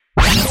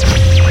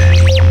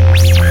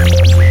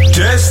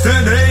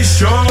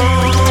Destination.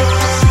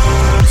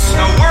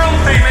 The world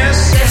famous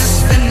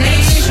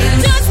Destination.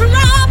 Joshua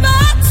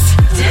Roberts.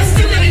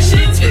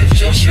 Destinations with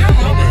Joshua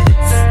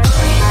Roberts.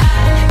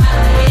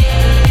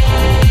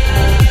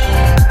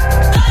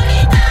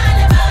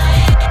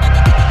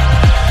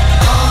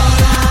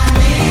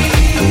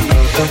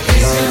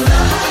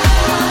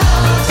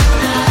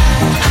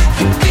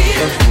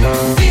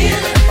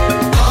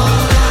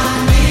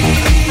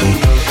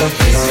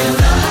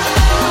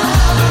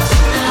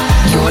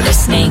 You're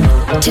listening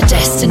to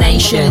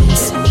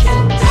Destinations.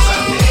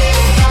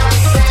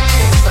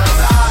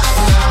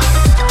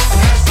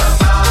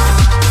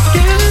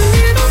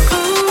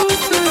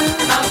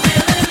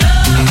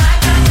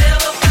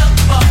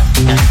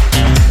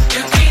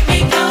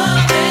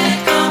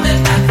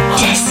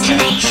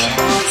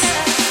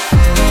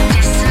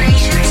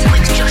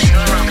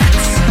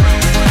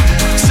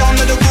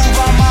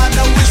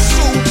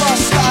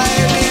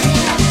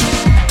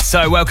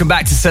 So welcome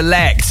back to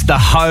Select, the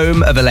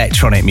home of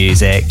electronic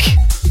music.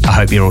 I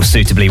hope you're all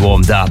suitably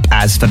warmed up,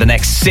 as for the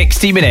next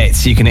 60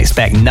 minutes you can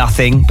expect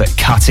nothing but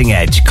cutting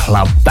edge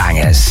club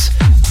bangers.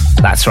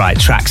 That's right,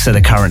 tracks that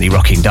are currently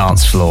rocking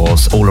dance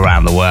floors all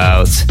around the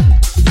world.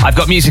 I've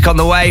got music on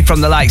the way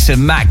from the likes of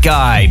Matt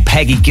Guy,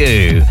 Peggy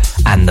Gou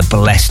and the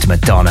Blessed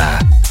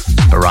Madonna.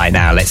 But right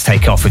now, let's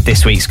take off with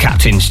this week's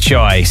Captain's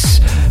Choice.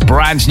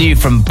 Brand new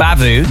from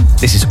Bavu,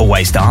 this is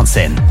Always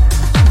Dancing.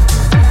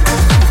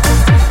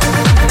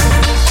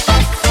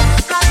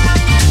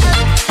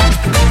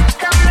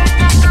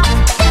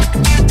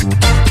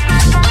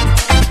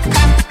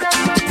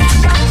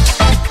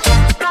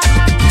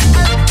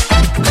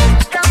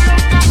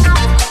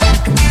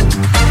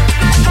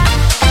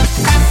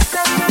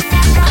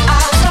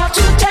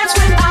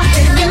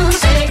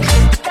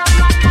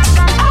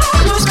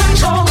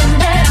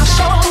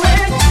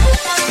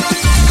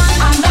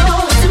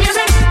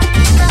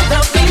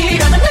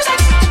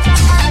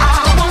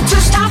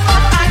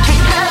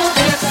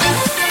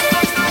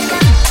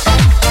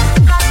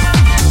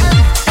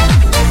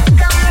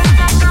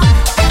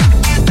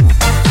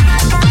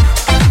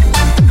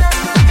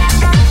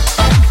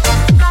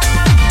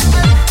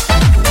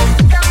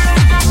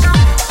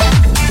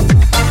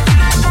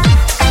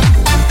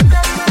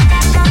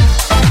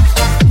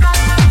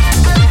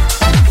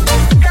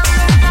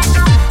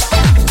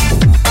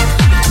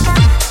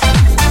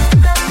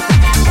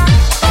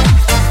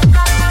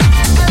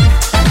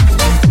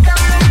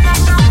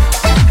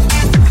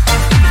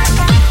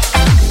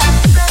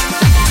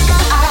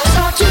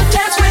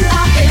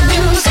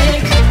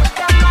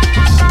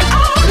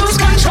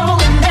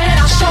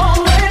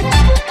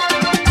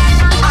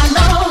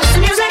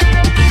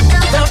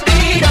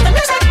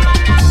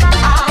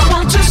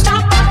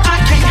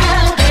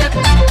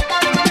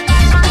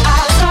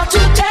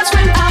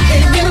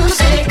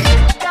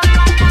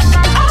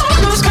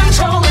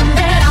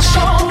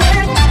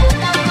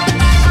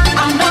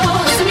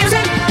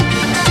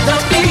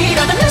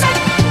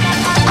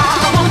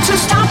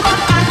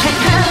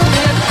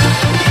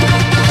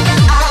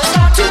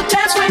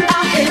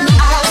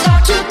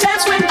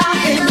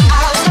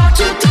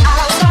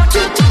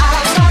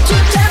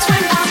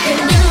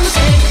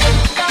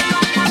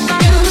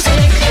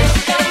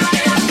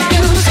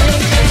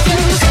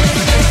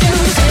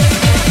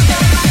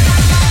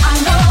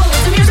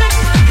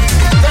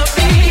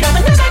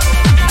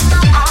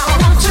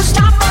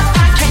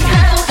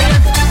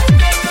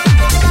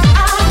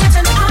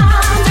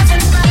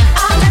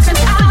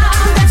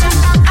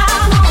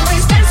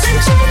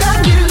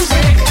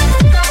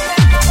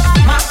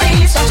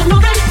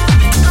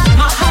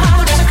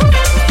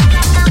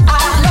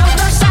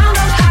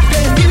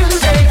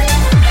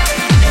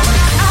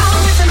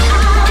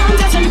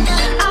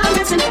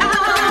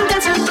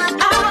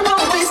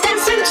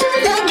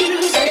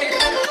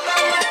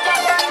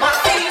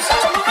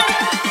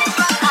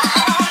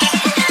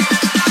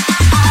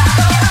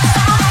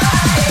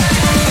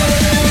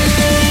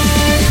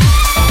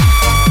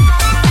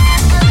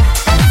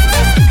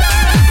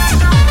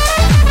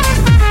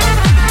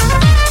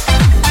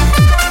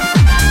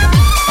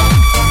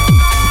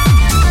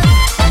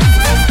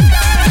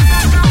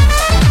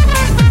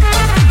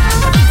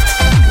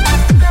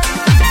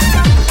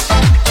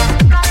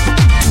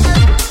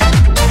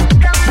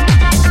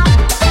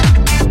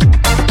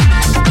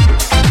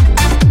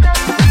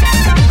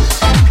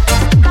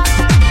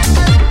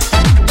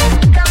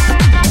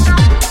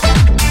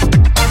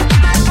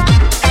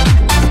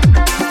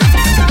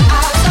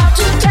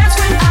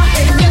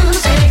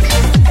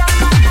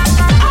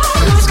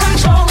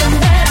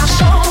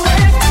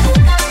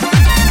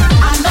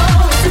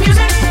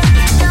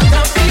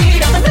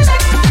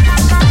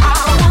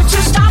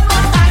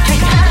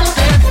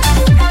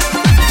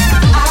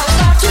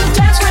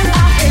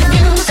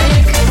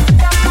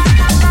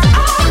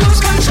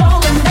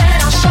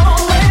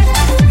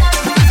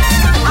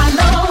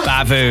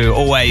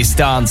 Always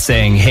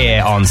Dancing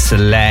here on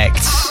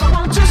Select.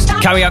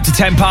 Coming up to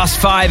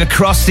 5:10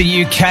 across the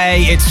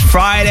UK, it's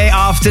Friday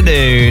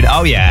afternoon.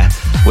 Oh yeah,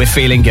 we're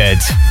feeling good.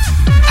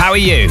 How are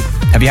you?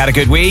 Have you had a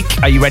good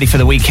week? Are you ready for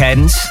the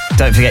weekend?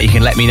 Don't forget you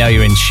can let me know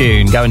you're in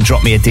tune. Go and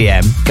drop me a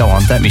DM. Go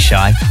on, don't be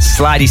shy.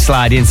 Slide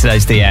into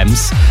those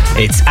DMs.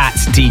 It's at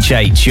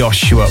DJ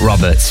Joshua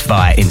Roberts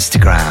via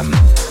Instagram.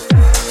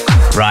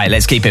 Right,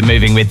 let's keep it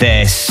moving with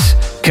this.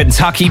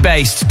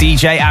 Kentucky-based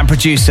DJ and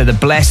producer The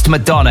Blessed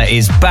Madonna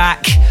is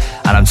back,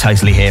 and I'm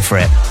totally here for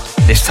it.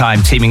 This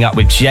time teaming up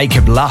with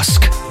Jacob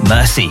Lusk.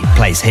 Mercy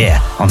plays here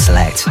on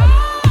Select.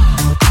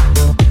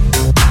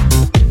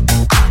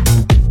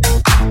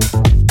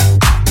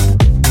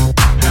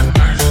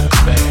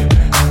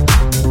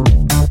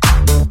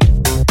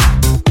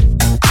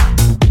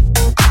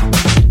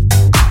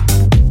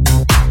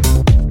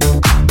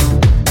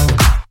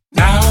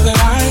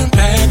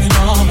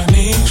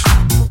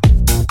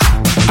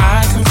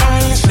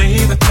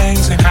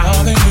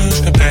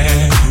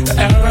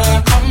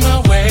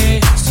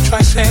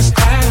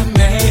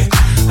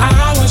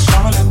 I was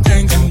only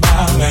thinking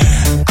about me.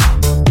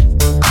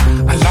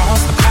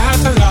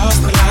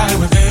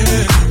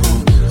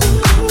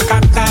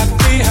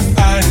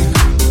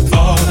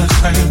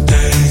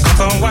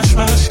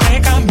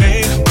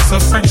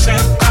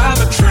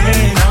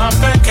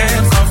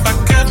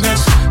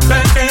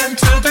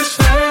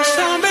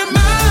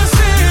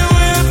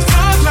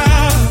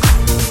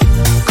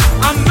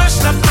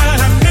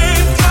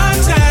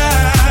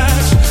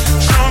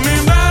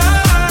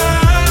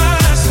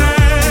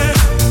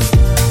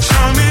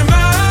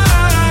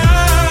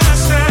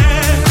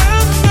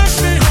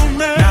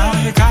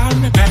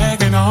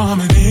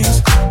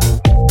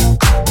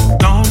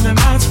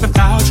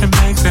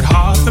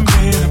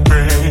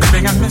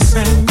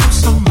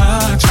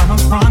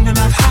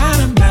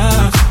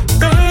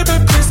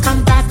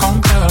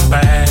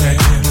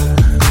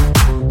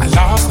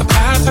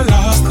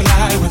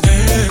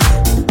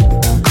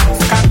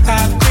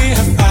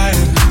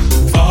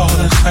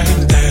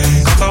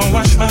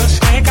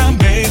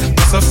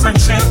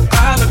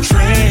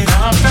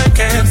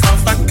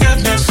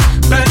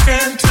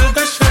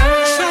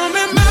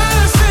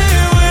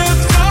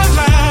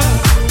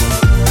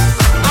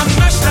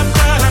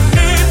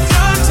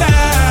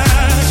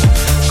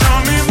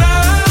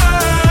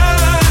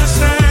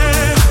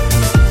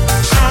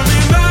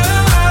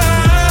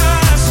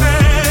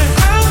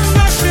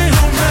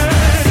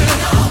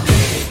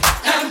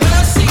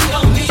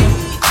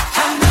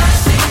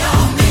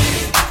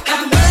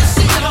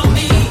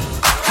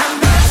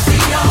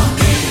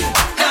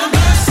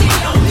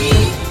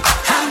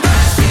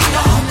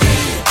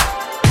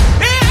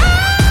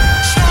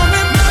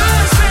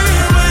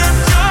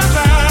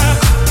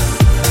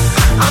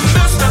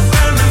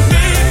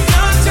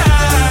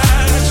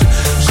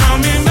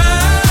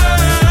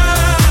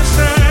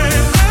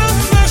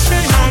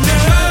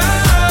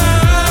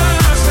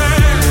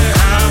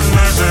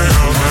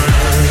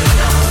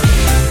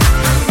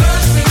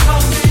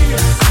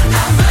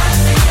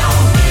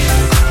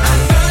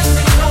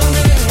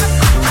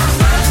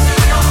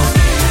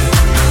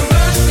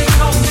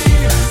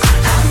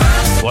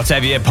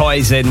 Whatever your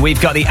poison,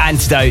 we've got the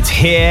antidote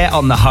here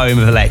on the home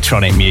of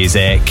electronic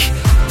music.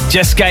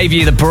 Just gave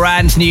you the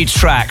brand new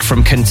track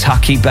from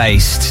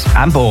Kentucky-based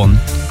and born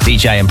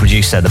DJ and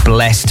producer The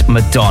Blessed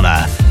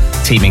Madonna,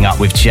 teaming up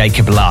with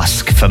Jacob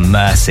Lusk for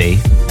Mercy.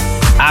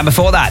 And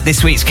before that,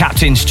 this week's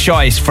Captain's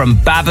Choice from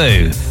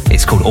Babu.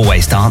 It's called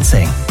Always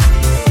Dancing.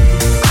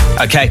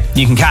 Okay,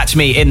 you can catch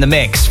me in the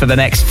mix for the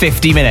next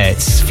 50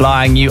 minutes,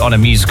 flying you on a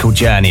musical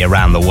journey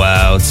around the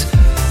world.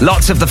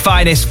 Lots of the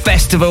finest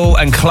festival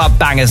and club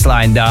bangers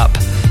lined up,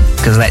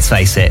 because let's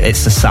face it,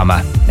 it's the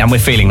summer, and we're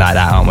feeling like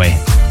that, aren't we?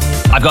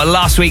 I've got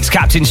last week's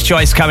Captain's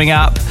Choice coming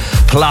up,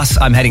 plus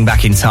I'm heading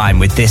back in time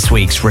with this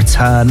week's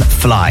Return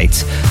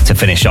Flight to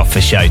finish off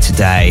the show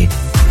today.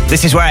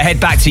 This is where I head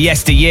back to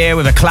yesteryear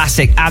with a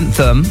classic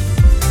anthem.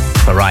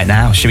 But right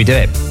now, should we do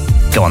it?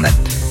 Go on then.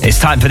 It's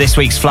time for this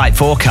week's flight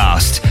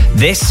forecast.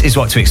 This is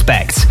what to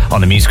expect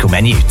on the musical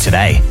menu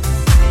today.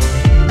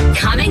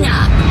 Coming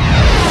up.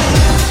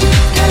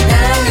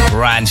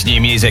 Brand new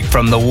music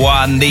from the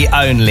one, the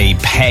only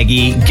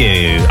Peggy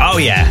Gou. Oh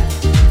yeah,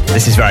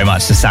 this is very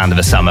much the sound of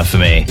a summer for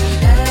me.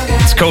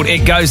 It's called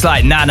It Goes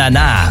Like Na Na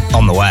Na,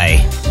 on the way.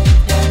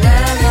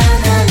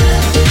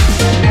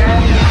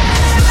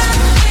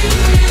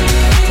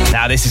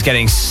 Now this is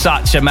getting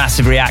such a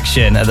massive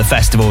reaction at the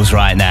festivals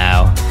right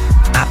now.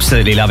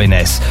 Absolutely loving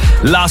this.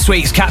 Last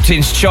week's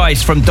Captain's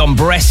Choice from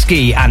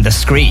Dombresky and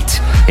Discreet.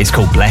 It's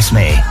called Bless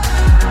Me.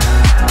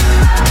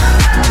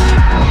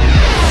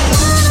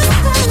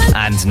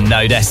 And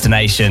no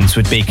destinations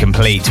would be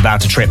complete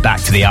without a trip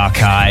back to the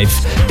archive.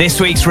 This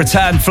week's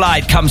Return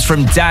Flight comes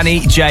from Danny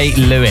J.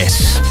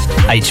 Lewis.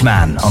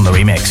 H-Man on the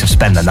remix of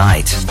Spend the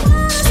Night.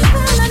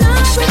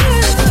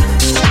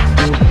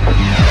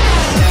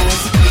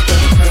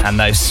 And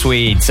those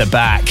Swedes are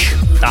back.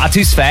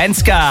 Artu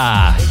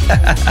Svenska.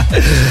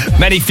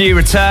 Many few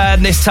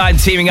return, this time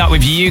teaming up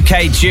with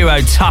UK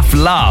duo Tough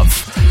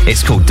Love.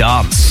 It's called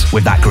Dance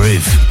with That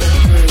Groove.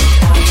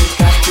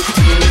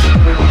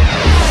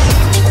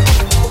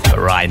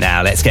 Right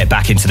now, let's get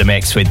back into the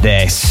mix with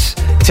this.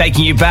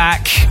 Taking you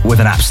back with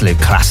an absolute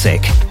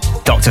classic.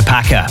 Dr.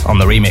 Packer on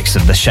the remix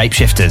of the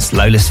Shapeshifters'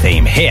 Lola's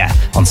Theme here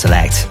on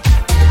Select.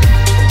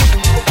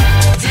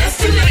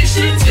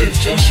 Destinations with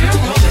Joshua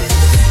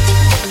Roberts.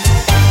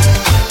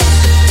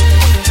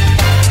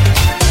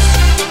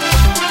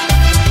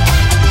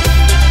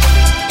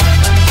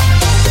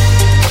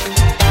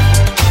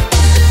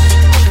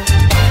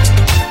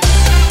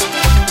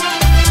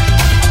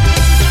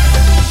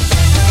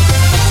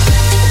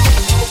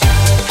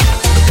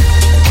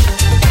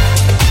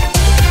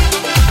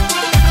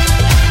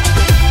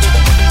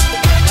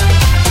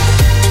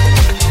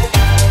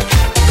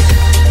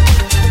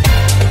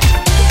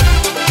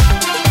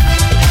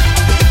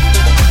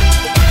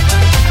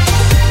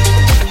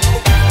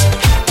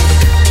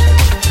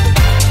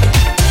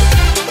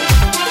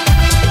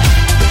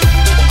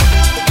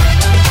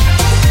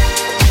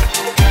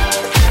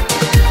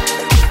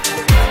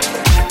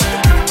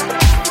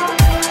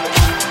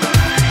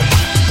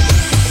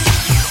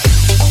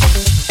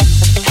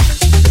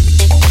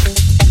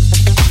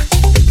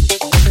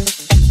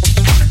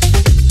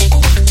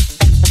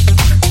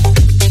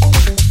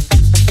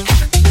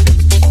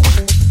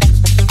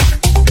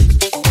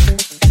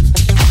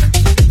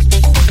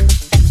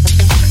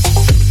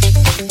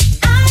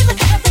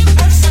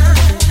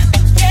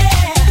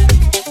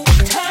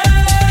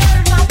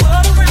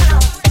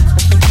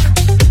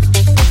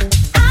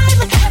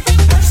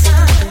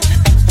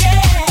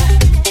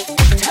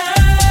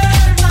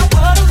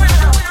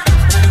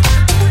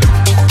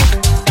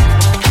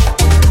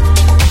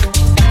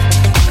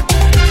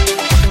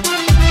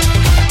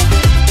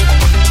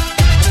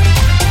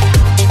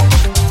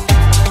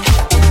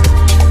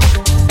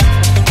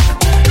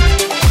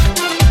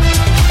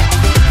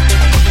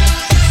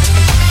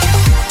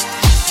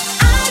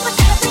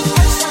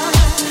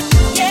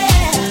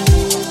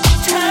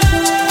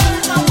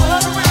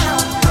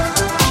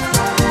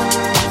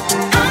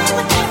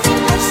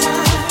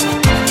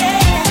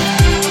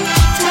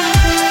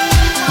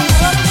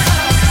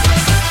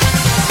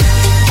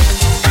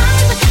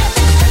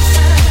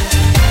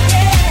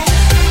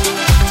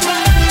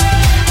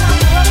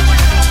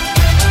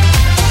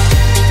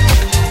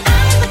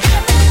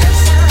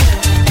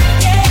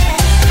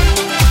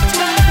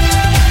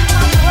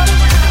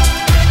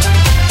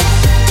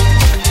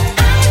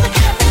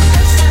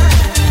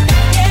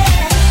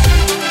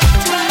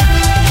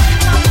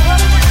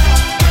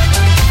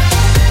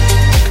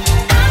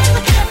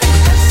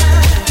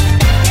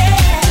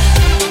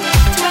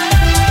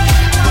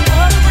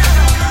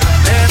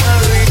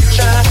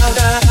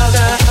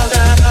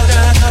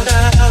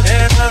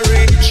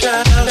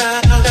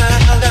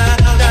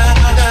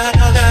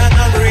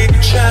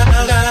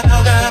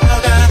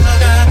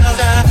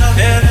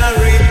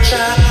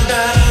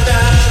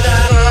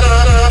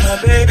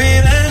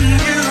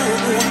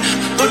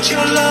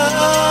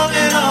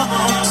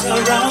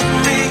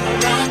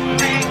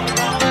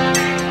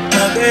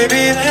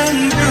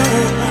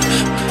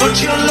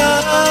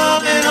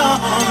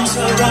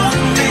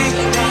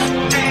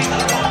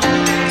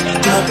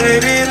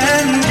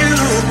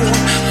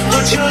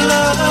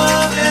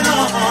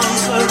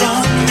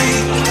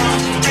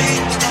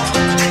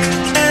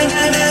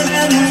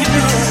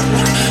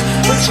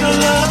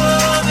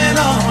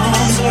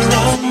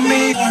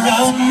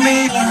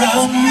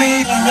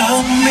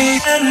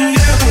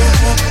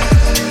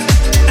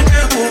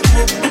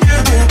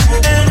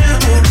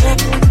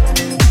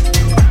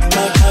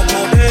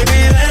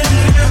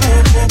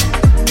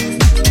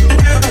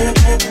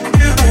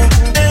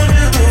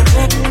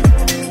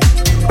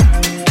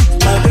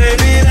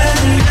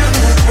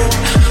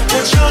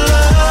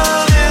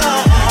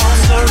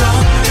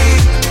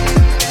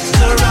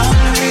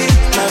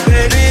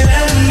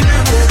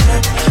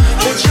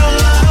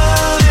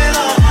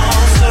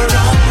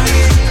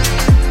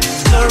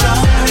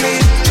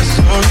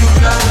 So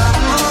you got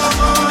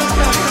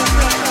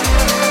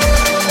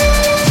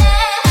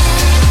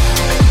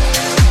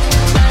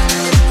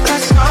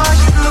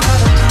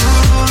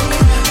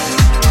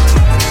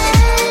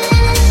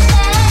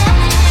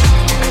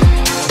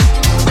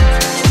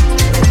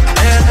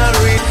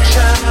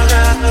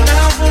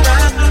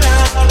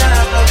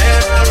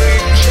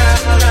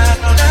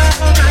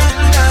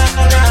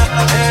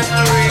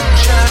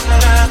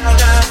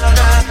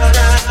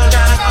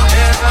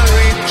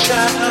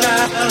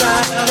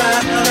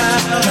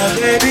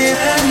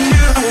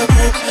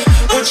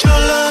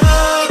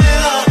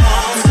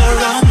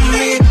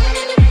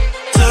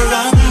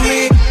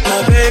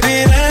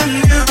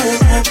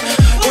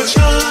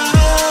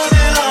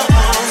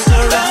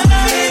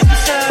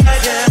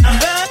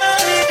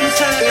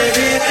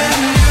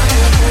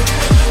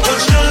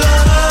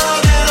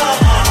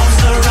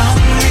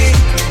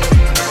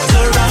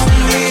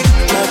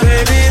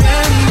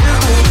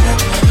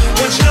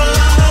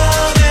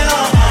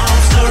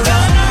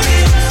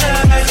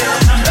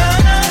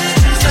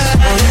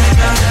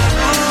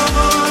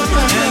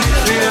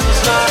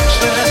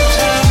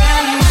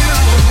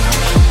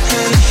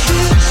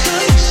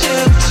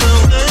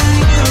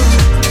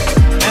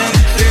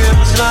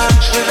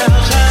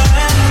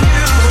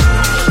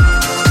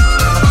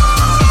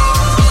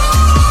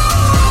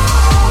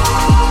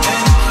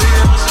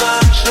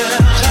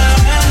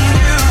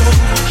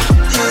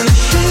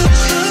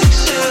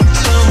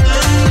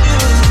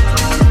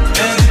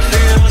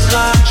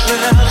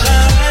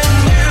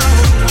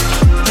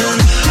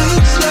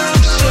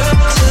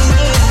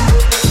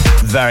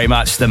very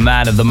much the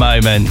man of the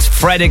moment.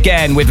 Fred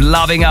again with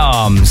Loving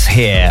Arms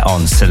here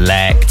on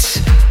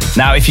Select.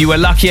 Now, if you were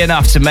lucky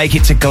enough to make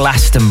it to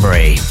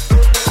Glastonbury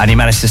and you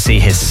managed to see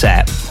his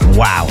set,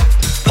 wow.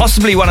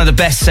 Possibly one of the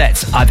best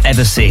sets I've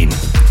ever seen.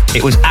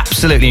 It was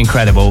absolutely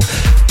incredible.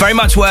 Very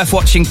much worth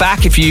watching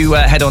back if you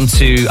head on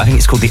to, I think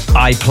it's called the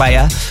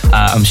iPlayer.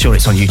 I'm sure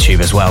it's on YouTube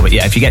as well. But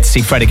yeah, if you get to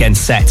see Fred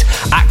again's set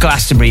at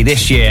Glastonbury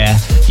this year,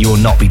 you will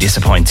not be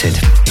disappointed.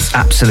 It's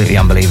absolutely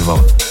unbelievable.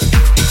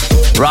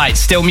 Right,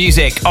 still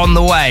music on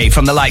the way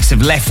from the likes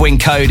of Left Wing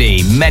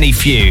Cody, Many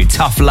Few,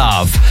 Tough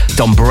Love,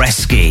 Don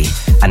Bresky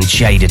and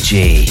Jada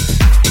G.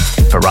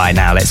 But right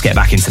now, let's get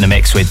back into the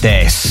mix with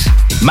this.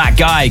 Matt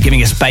Guy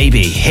giving us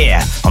Baby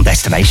here on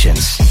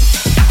Destinations.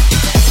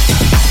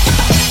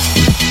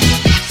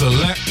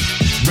 Select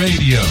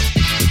Radio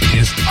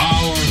is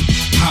our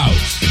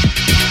house.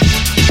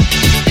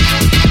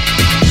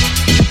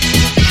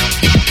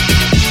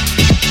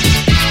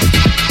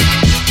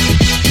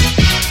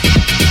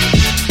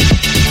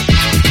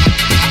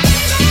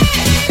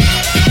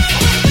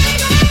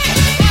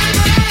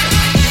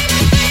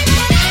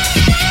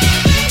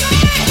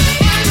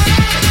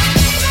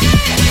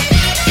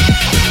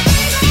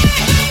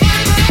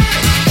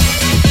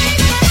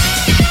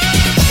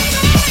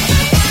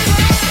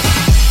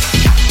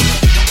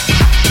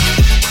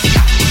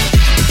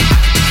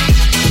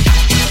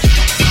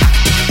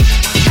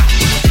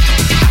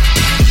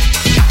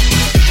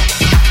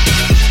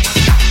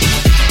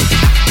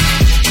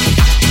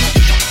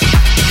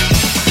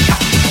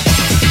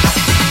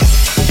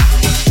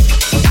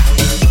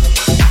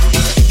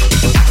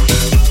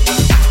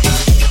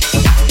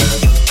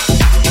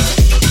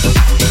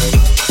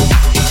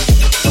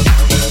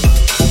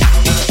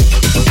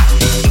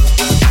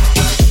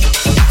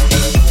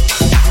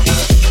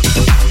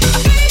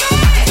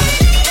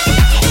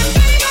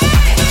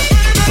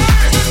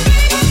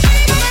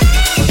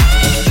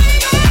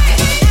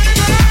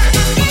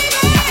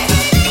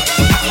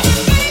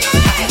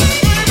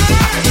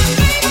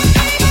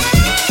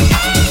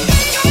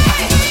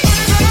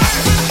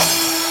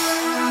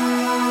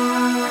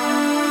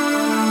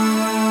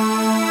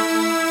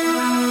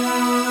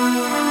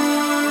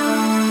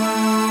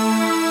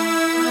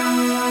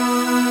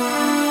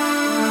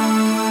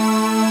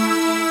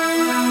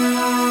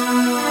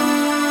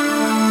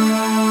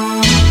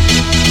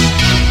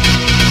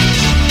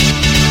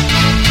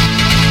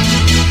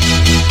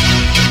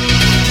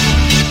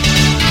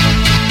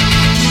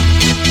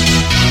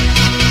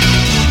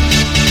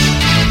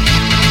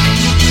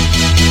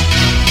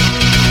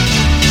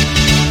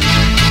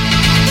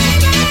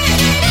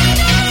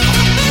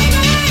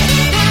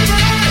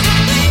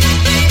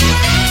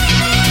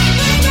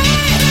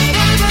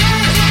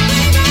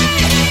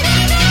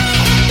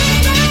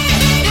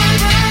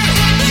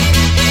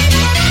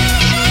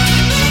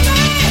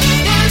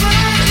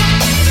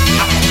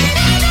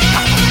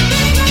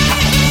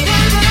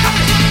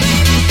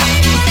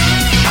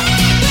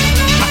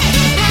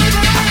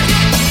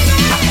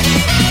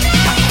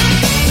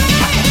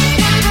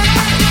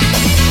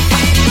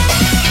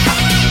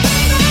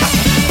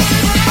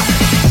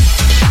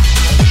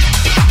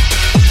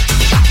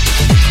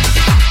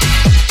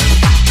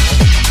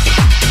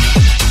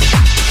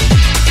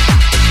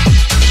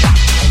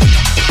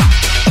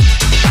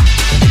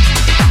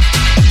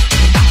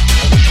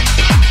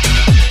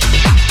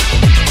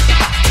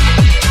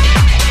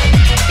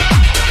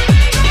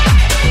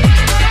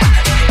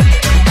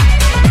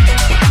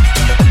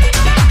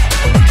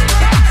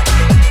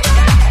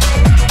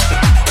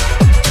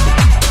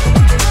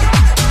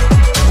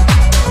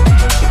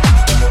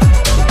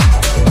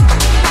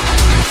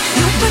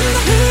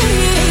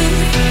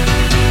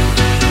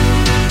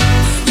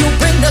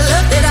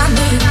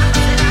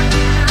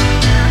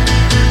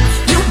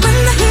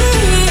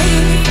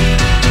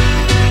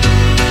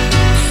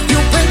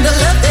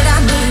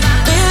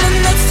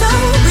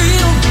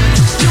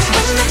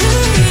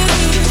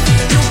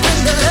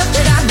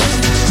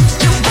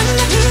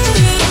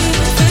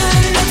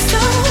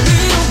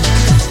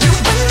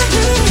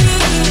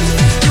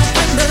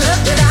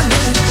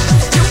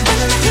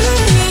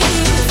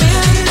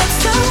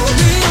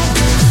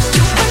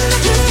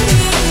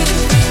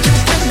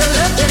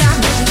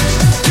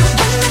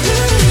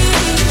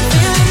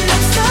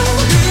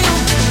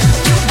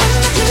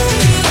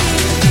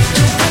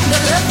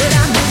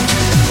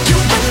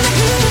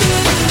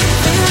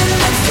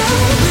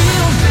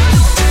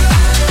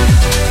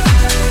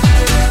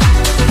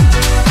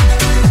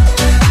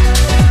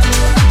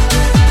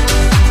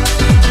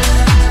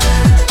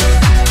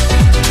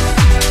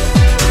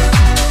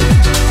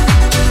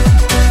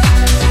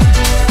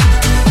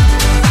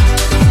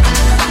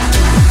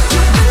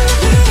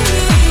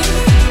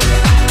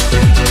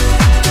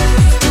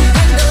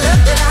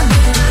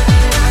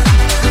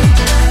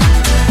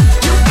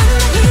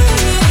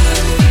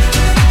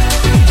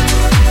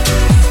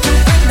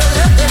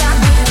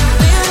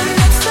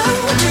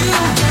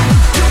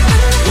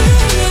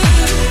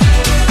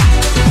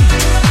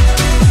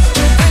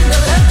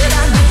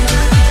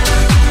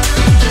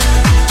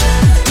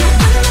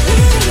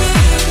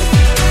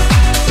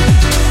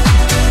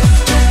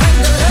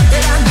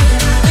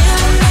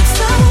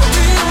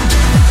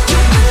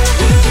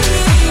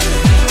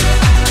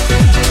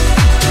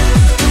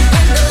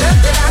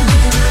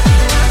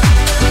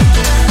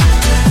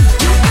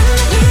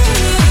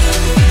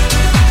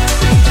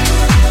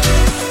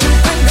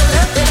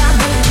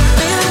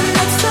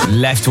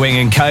 Left Wing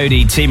and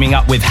Cody teaming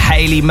up with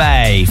Hayley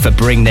May for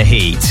Bring the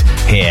Heat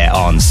here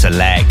on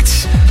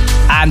Select.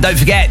 And don't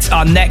forget,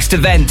 our next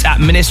event at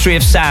Ministry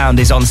of Sound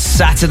is on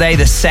Saturday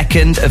the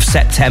 2nd of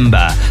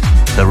September,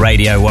 the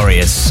Radio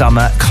Warriors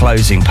Summer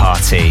Closing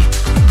Party.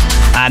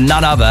 And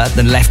none other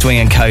than Left Wing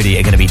and Cody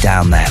are going to be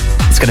down there.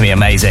 It's going to be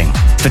amazing.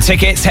 For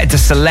tickets, head to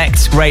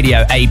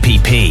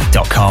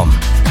selectradioapp.com.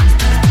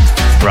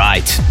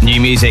 Right,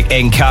 new music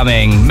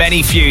incoming.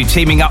 Many Few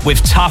teaming up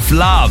with Tough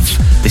Love.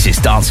 This is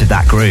Dance With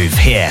That Groove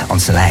here on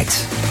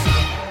Select.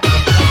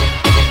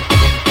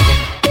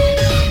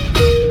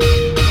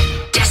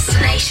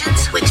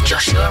 Destinations with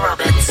Joshua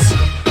Roberts.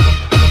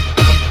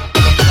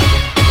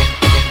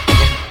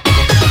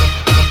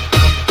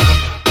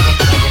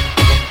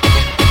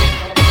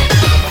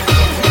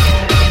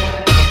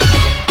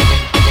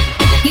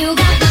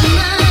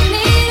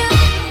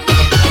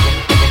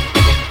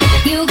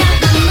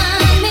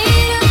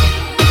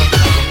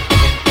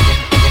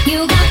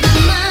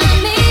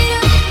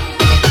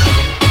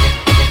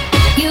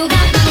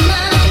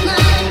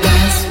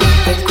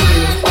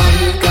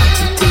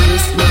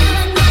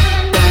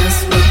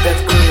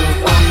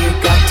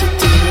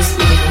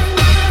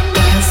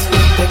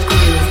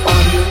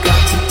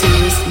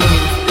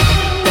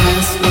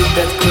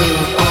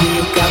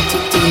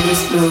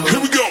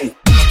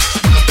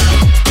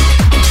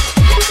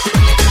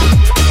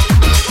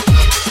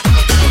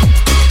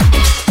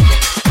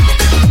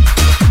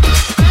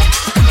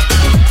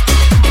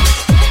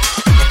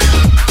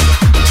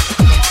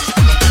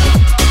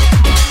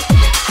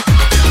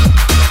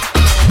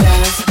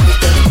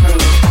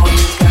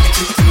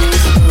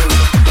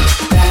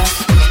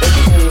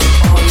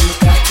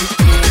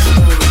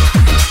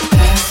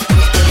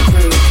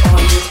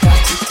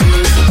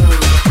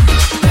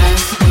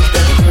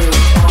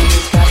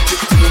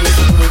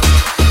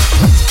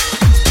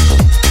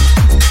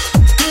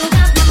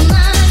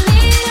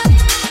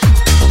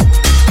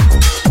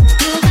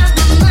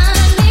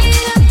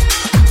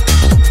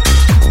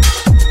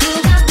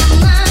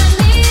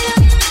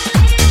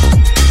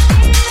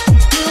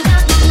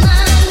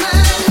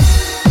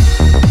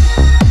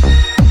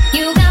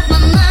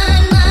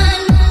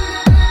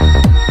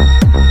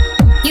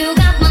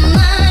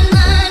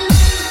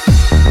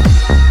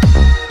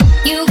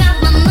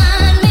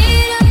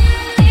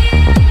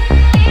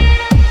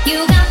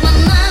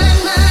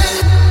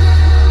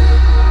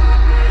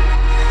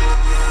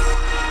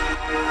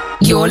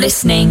 You're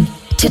listening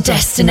to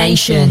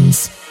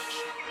Destinations.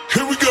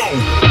 Here we go.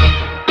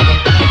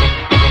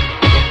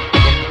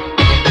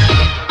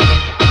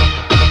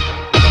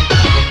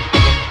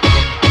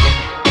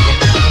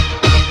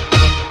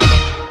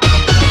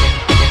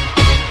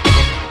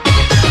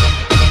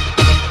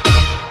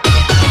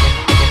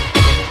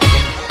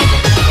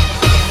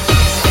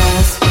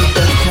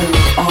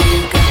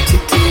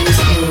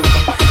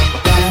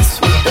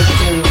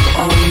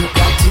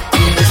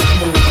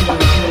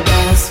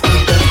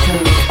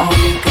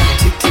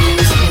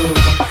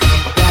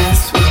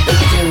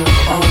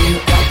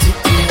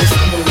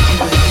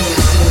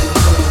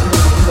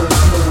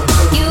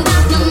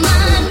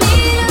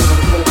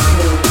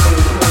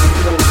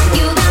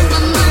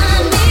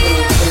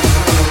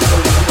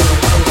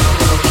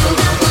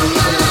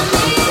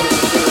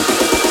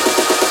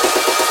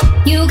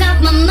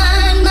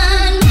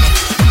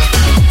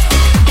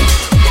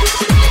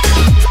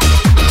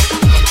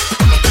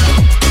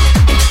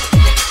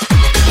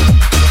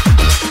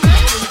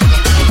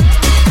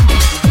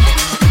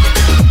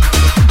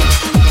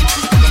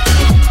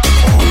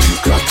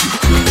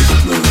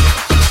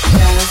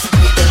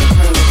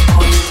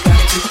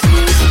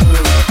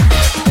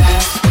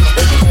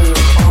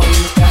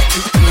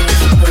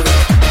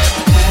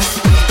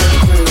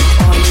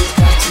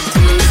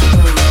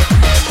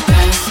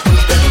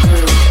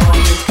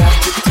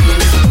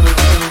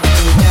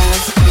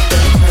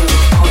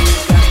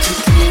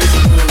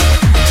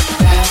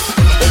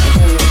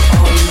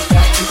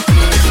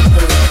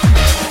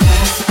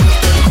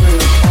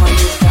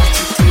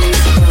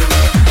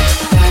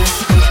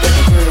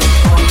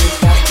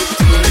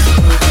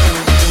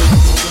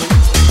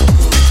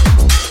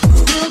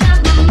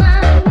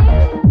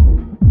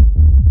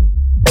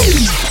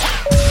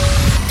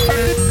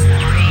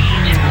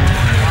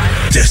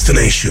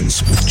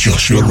 With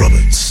Joshua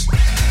Roberts.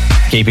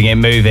 Keeping it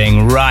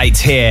moving right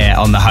here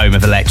on the home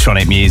of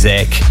electronic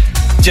music.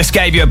 Just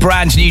gave you a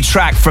brand new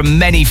track from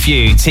Many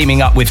Few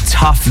teaming up with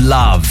Tough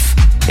Love.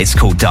 It's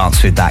called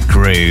Dance With That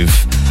Groove.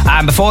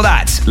 And before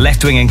that,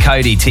 Left Wing and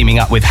Cody teaming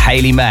up with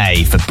Hayley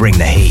May for Bring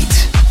the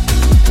Heat.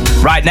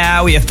 Right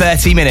now, we are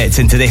 30 minutes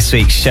into this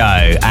week's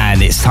show,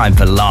 and it's time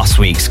for last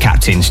week's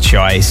Captain's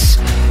Choice.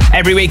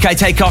 Every week, I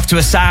take off to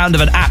a sound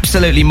of an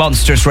absolutely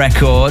monstrous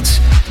record,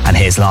 and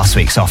here's last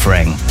week's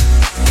offering.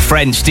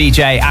 French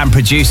DJ and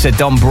producer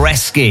Don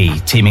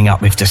Bresky teaming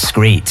up with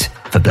Discreet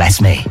for Bless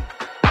Me.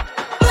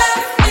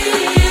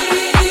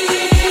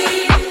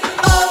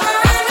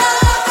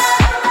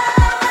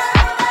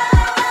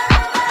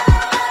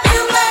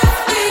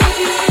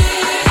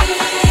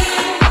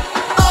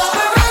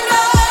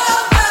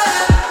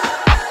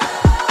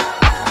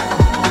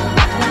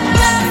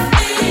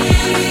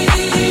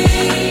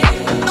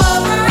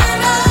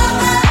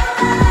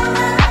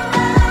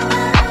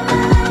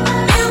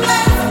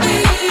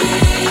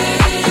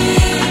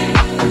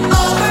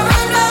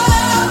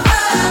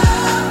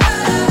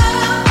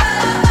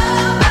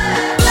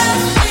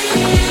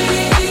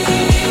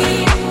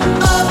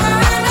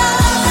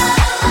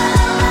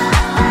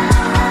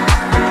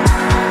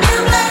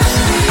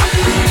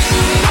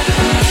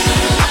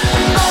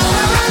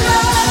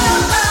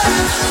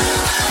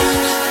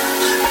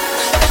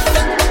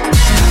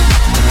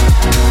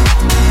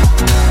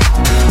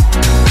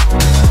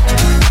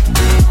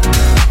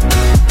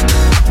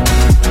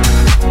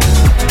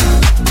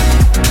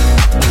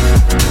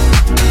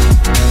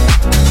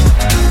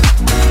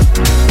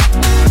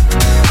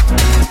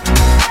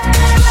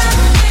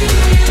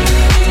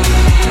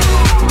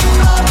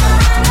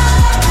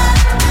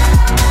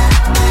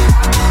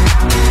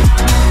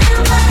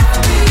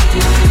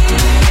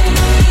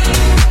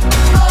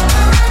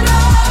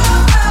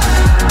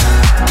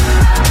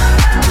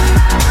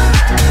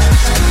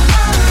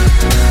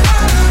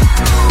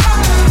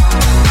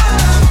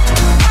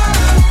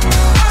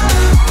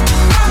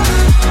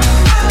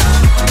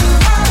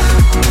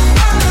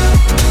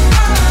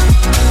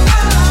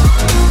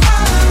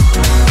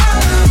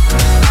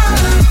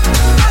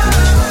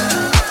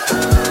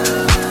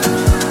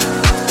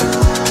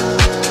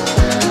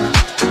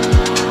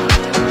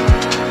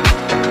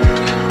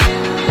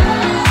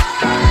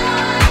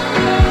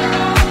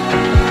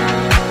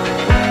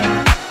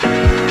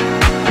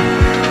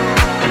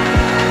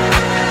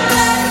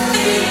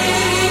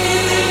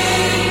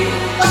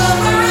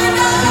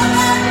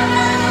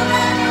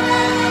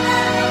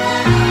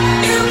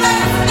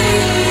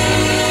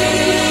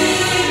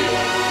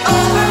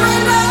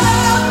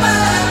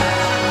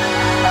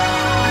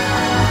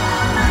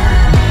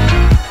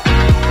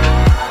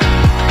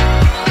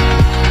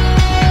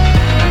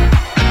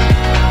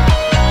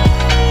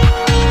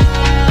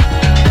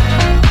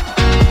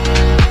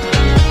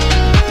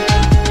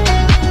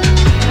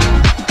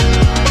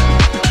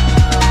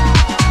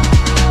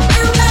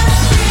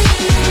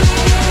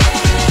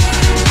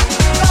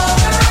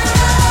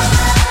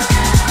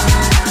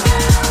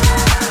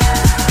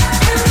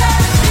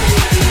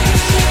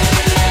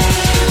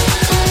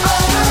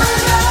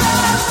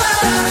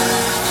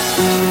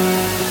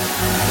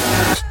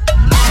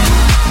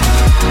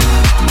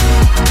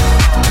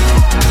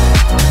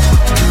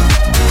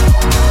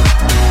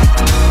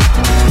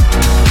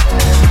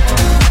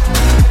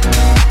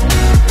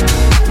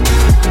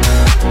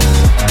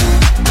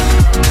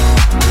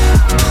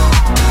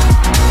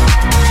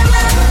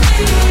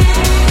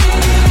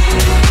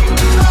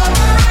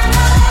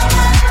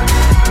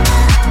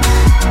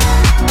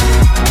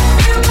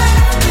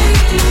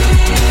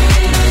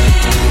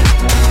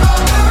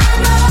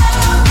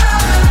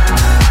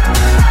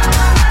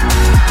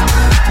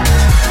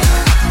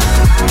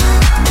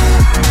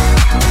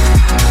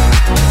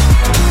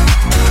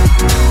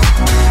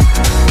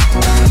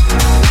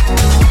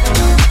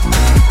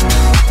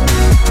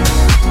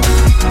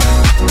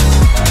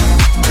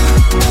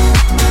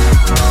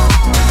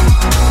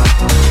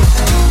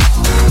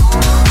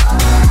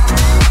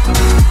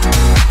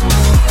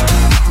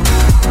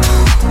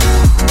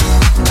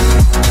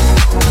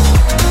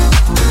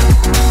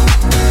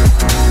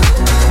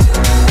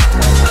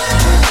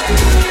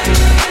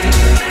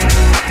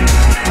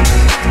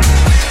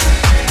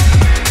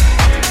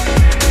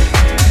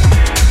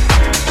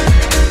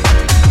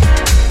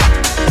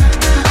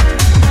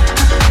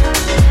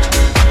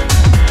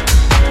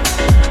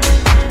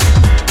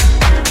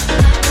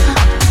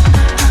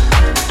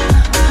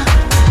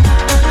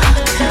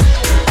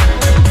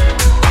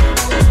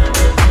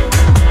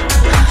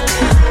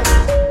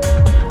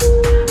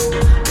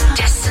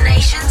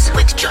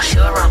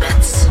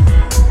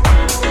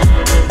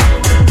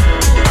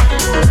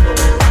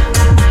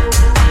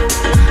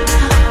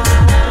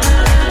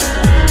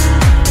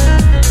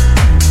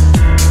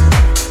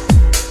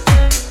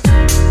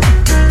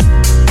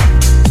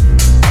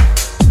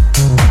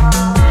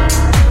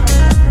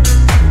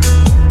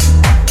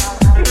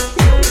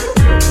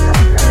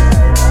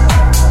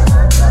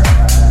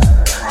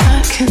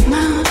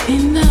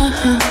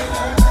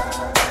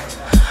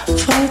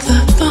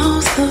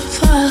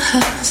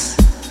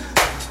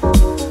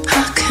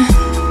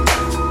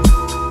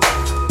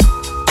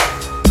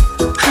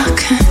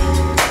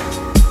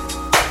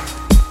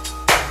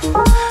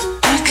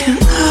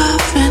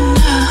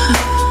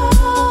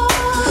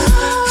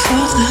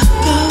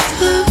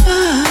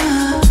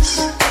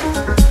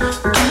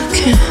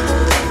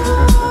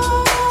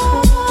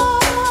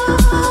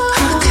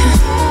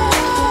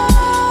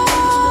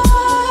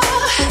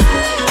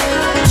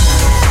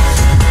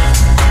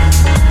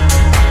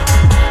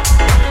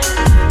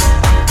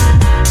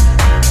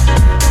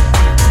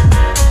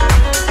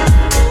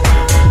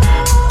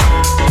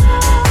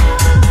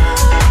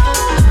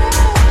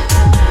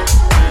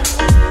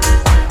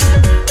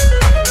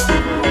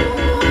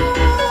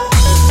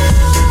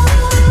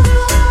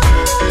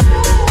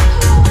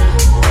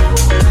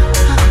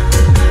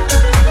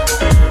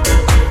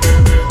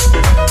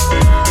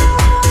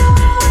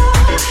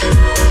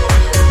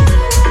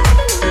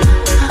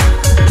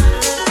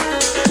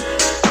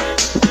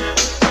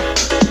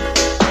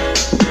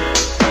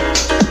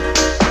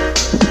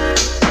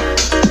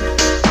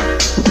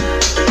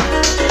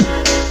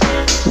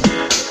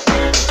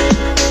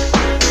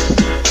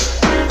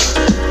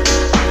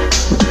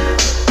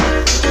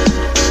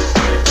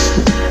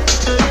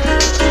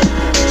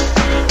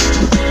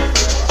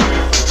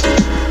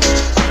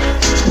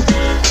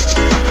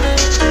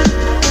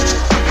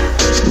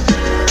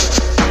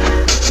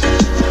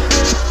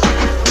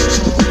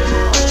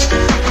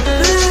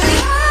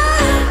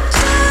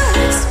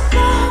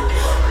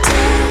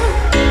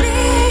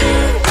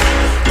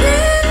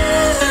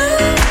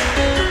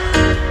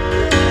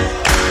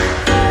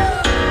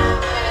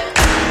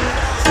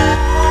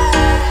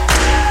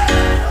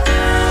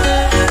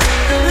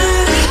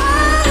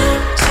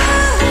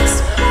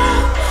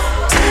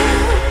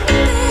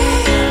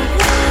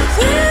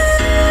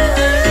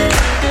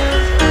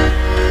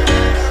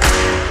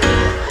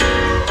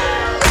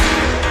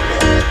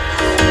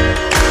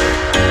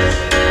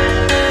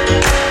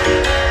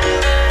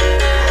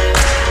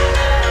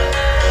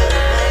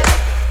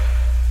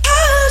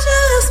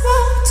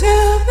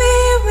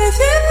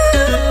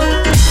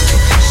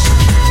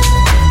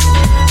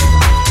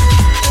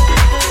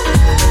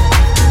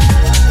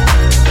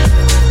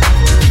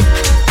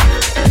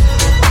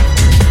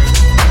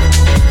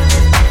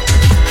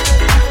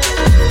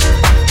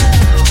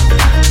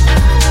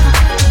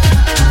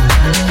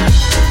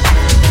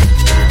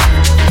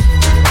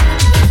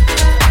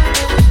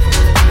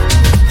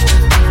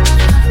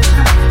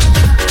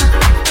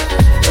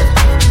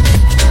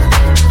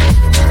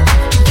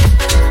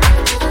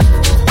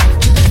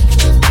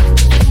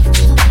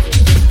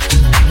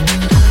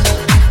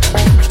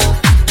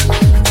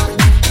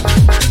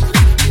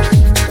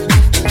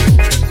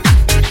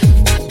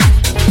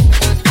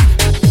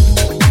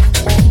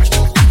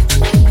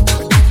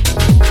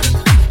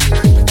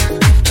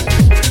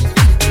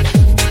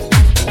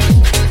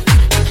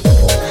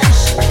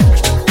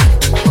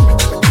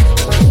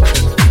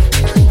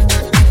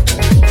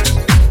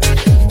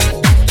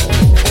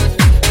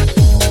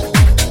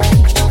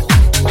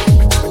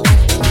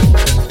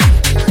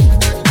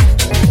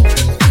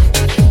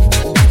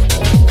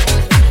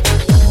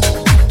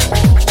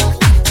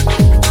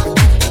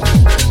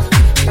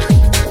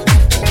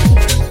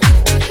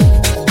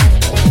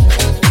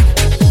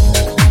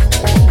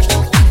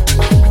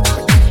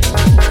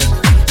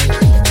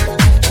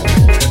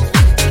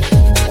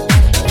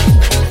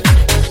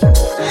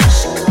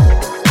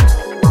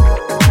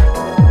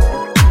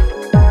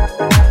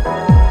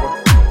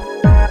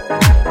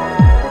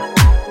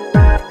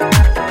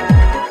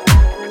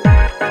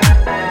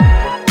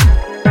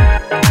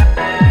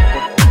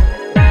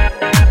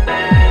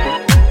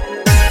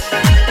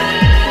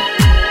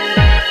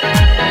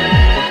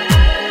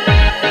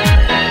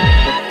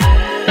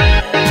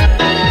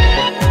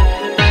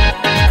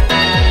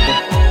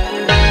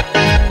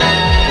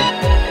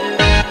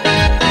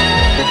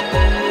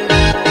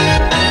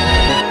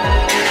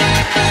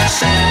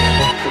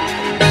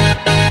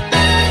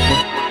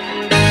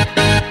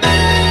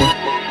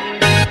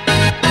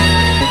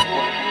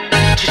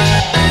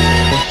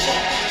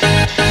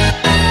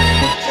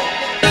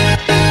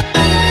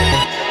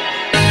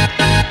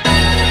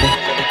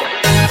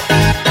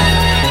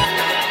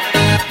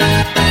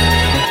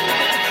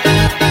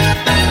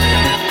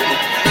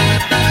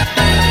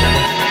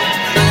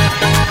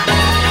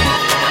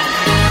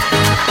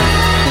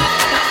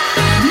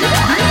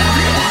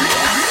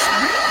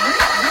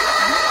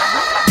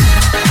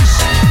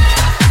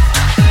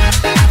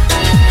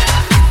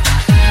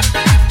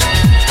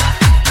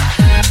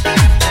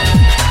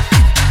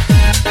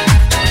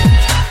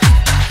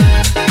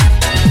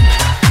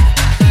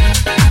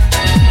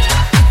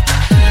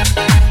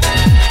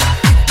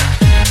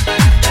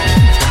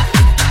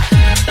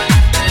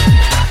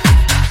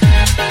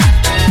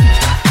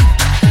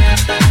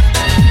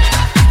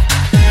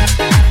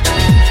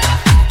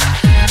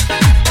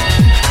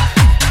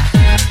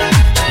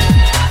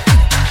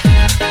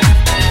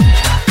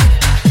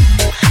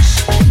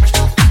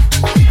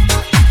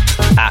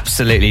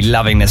 absolutely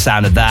loving the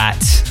sound of that.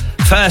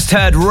 First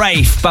heard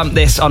Rafe bump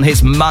this on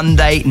his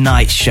Monday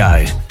night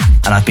show,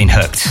 and I've been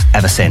hooked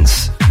ever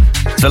since.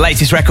 It's the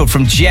latest record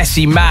from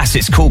Jesse Mass.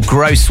 It's called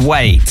Gross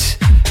Weight.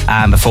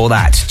 And before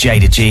that,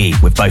 Jada G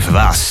with Both of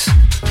Us.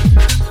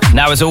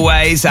 Now, as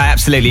always, I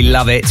absolutely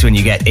love it when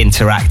you get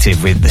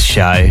interactive with the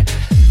show.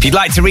 If you'd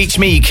like to reach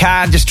me, you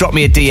can. Just drop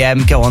me a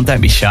DM. Go on, don't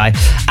be shy.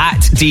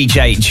 At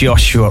DJ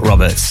Joshua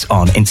Roberts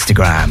on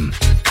Instagram.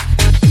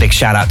 Big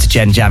shout out to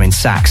Jen Jam in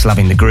Sax,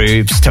 loving the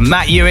grooves. To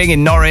Matt Ewing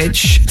in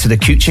Norwich. To the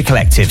Kucha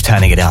Collective,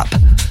 turning it up.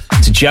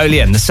 To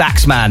Jolien, the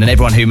sax man, and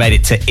everyone who made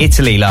it to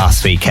Italy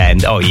last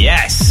weekend. Oh,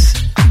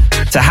 yes.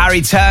 To Harry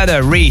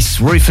Turner,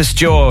 Reese, Rufus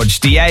George,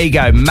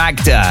 Diego,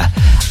 Magda,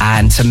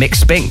 and to Mick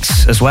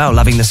Spinks as well,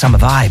 loving the summer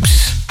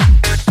vibes.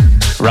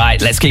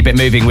 Right, let's keep it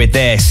moving with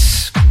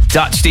this.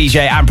 Dutch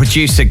DJ and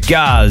producer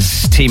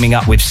Guz teaming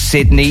up with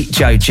Sydney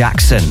Joe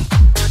Jackson.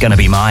 Gonna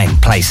Be Mine,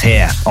 plays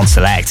here on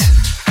Select.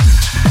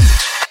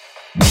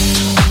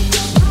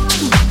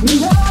 You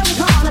know you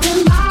gotta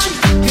be mine.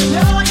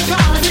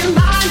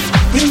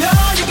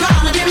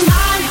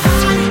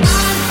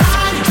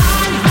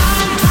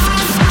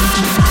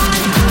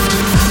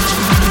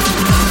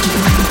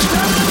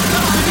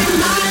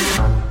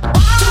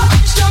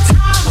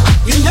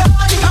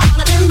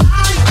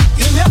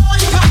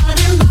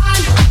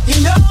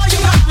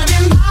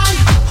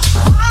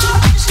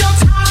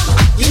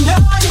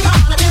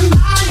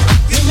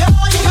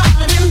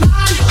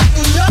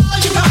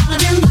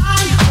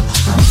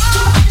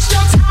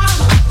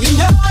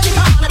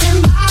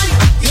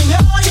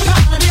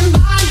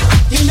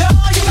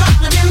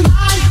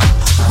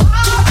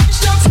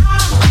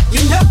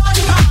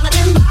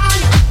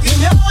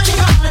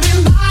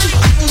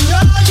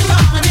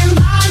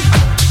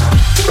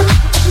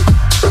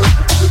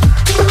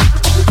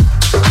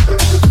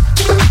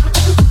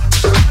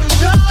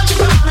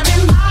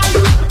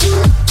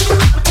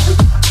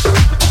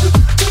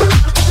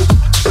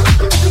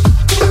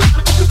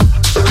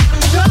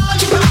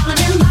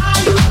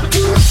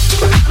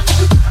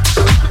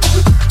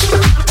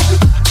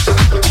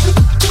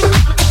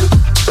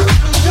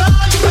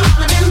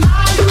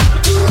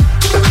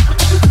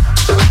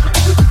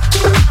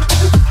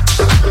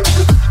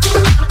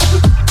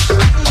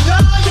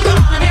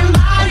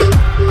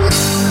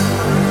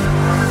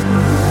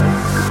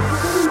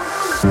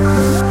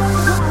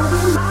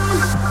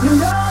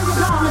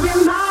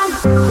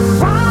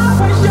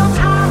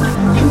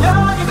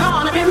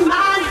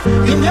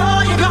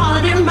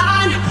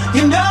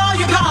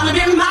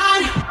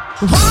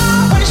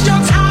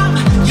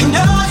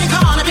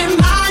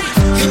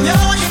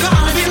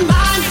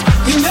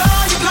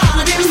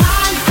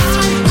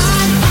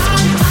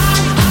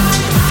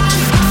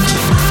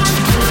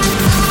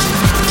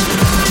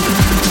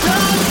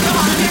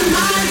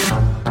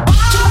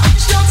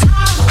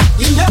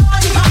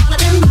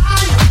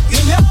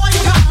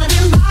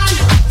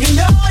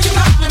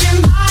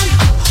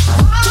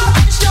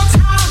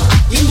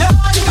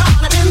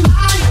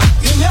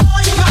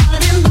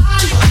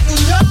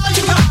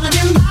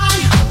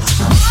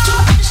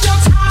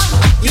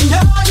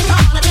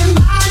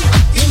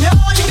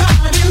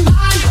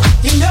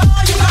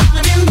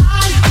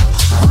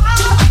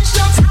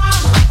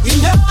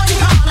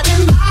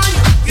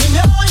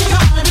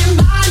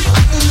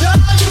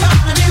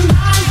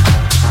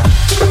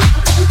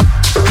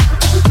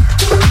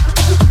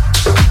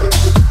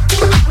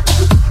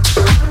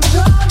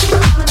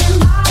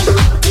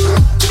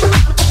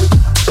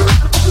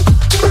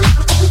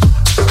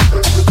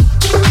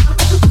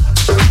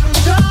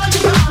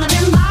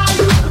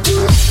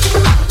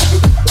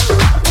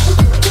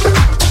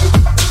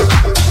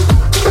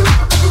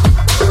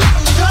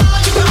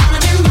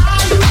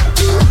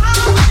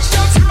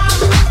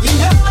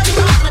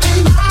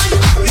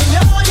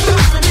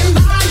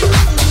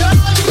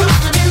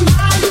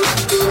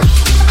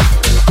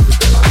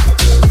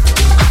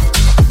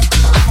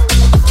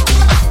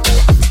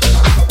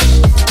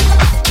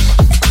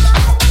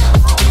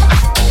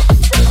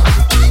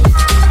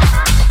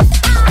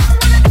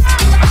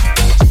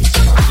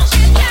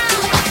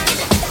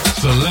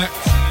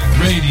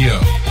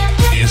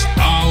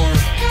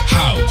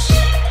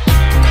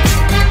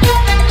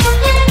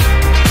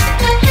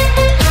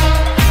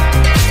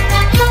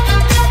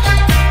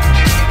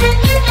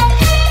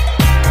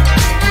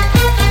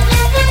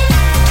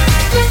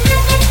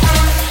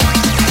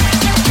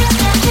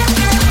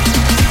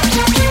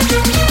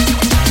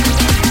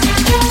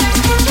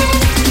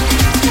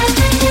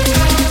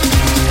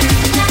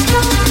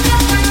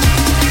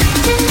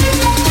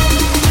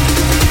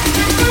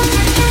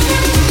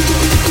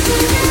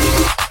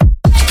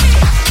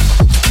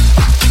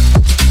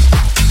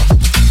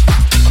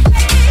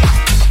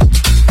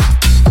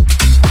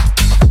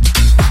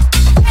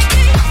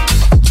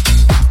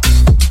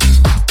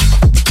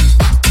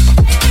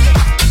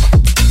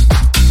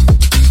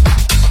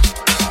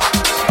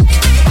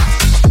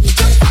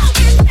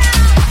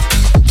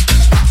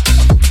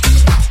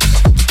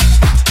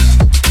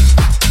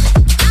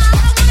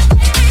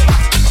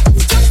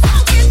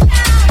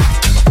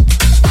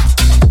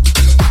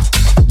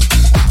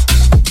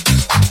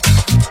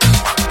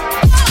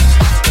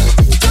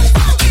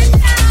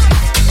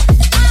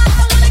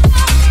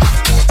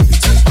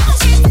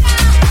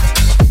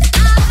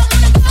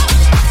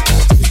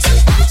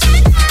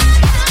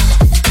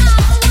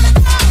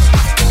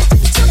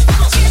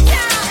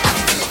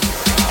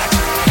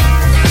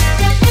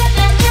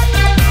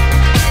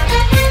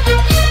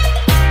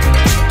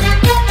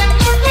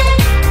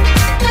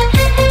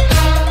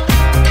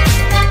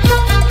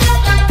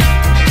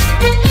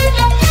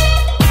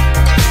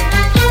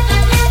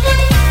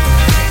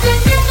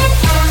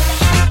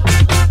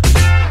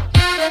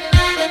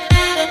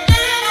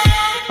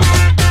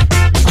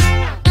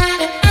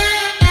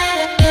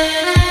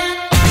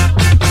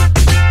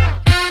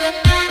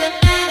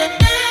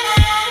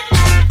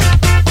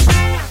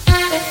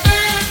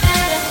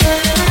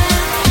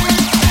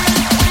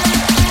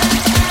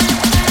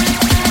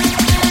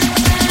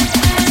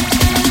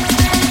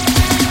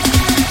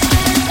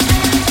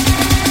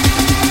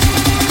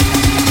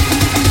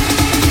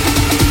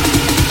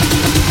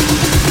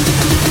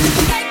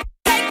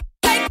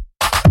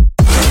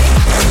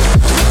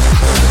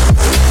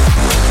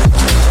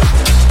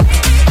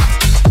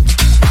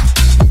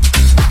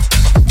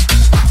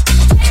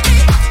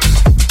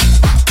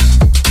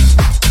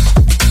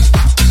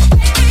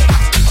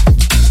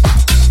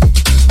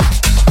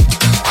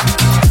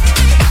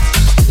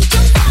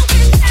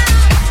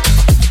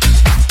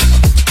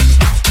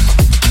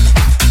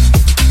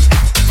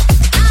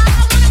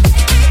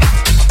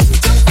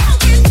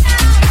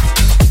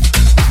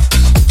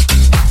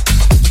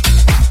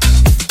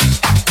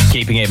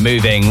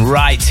 moving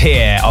right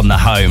here on the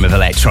home of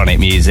electronic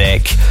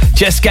music.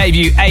 Just gave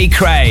you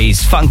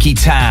A-Craze, Funky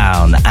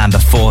Town, and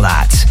before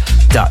that,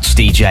 Dutch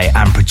DJ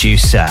and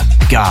producer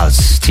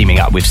Guz teaming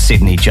up with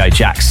Sydney Joe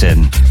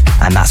Jackson,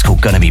 and that's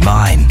called Gonna Be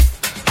Mine.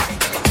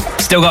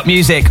 Still got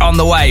music on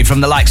the way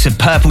from the likes of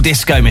Purple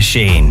Disco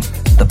Machine,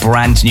 the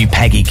brand new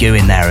Peggy Gou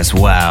in there as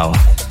well,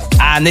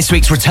 and this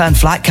week's Return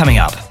Flight coming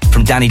up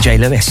from Danny J.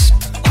 Lewis.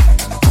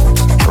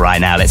 Right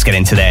now, let's get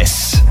into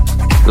this.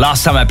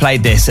 Last time I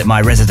played this at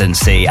my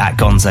residency at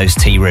Gonzo's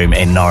Tea Room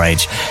in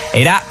Norwich,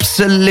 it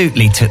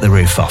absolutely took the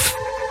roof off.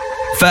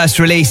 First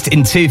released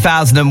in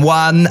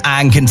 2001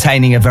 and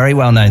containing a very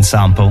well-known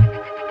sample.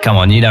 Come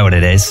on, you know what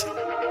it is.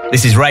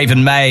 This is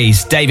Raven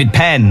Mays, David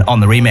Penn on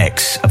the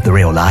remix of The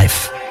Real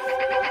Life.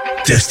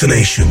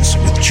 Destinations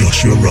with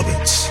Joshua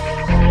Roberts.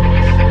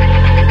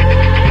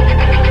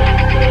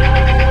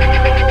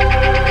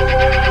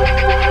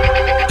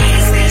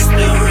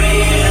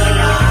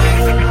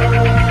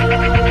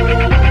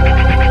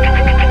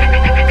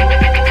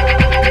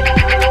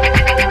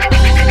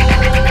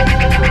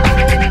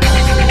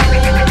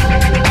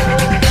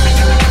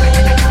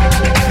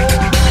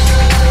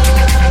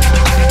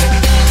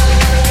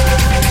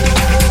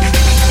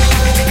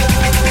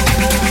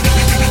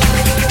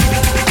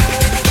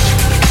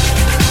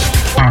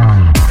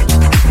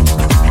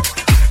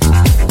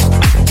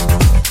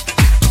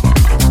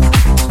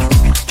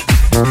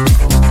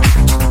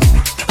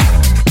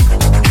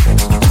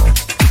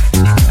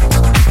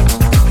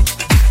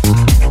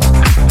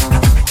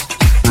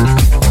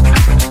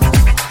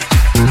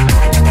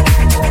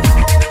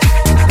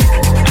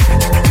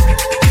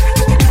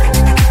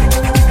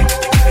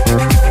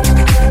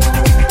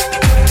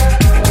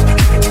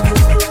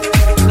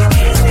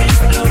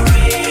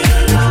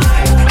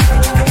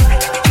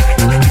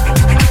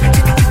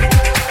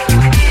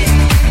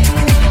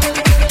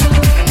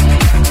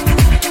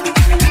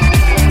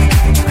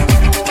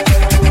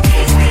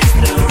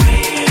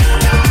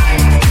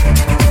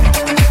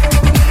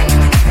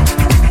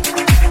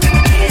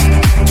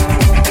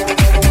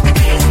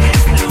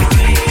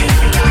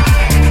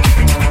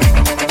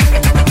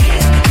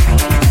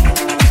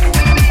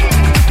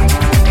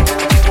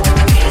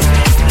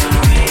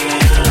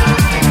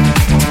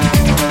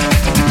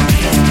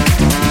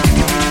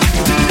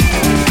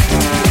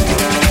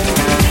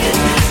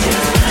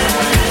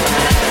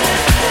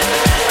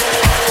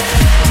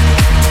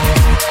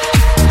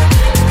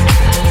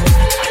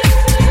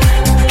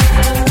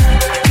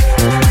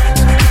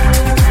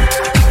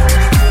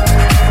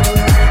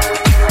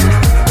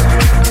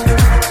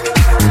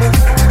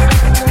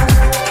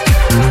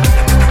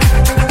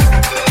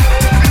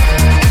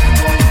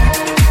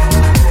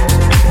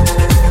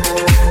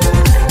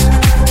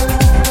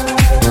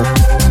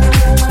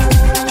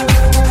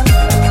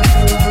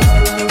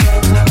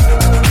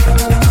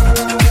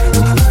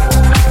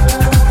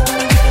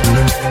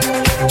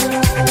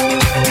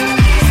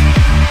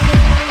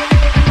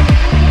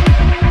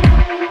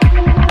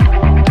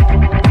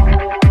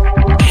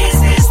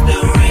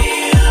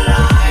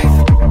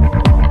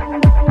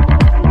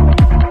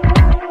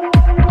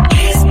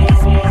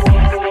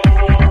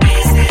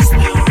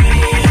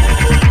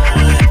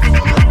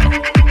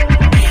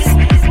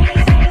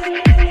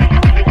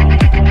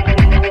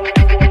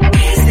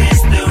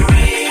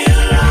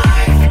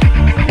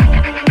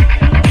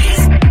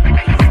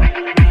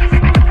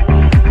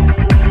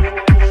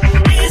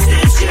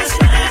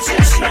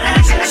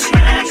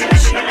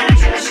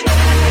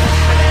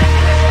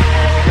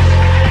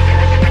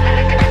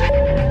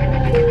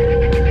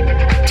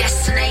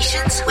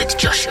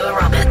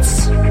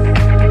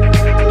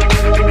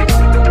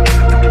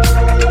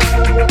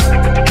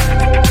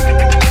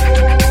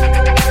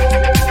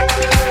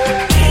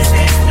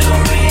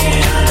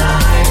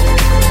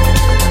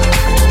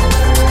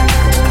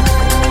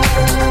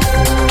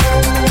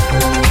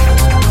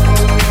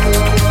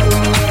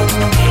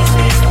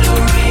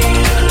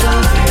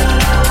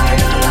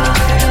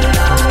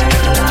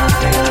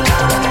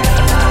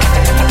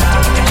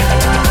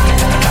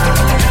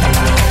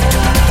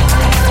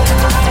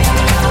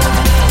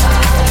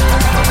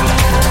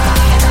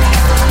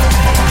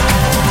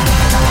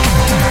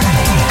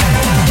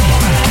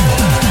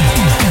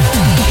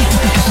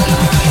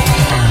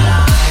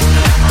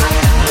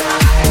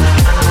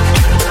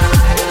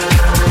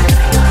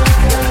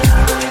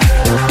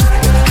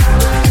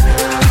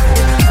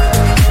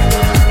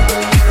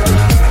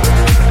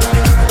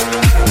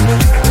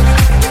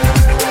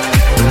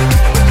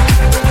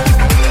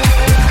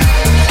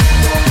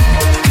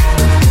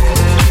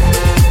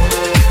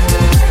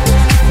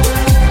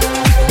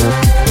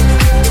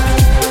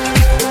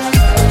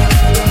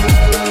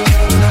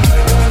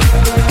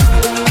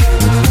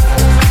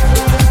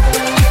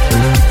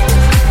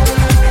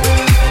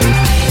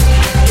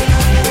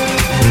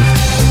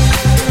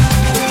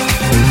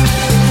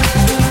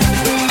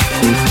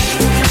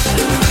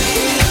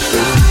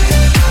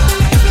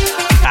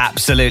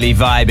 absolutely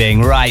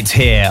vibing right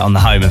here on the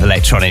home of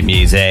electronic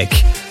music.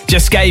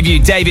 Just gave you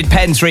David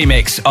Penn's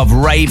remix of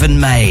Raven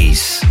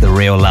Mays, The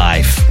Real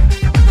Life.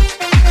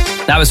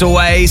 Now, as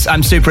always,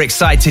 I'm super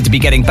excited to be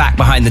getting back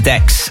behind the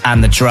decks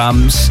and the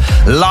drums.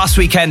 Last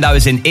weekend, I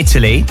was in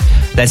Italy.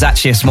 There's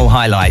actually a small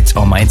highlight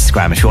on my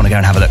Instagram if you want to go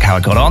and have a look how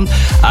I got on.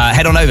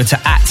 Head on over to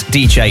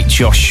 @DJ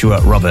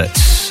Joshua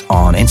Roberts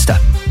on Insta.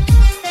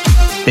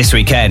 This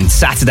weekend,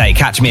 Saturday,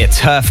 catch me at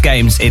Turf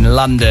Games in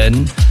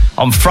London.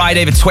 On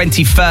Friday, the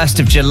 21st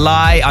of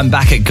July, I'm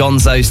back at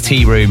Gonzo's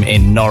Tea Room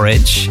in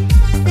Norwich.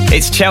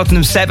 It's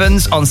Cheltenham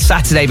Sevens on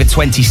Saturday, the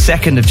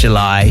 22nd of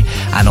July.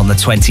 And on the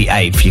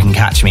 28th, you can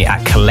catch me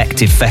at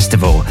Collective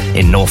Festival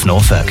in North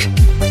Norfolk.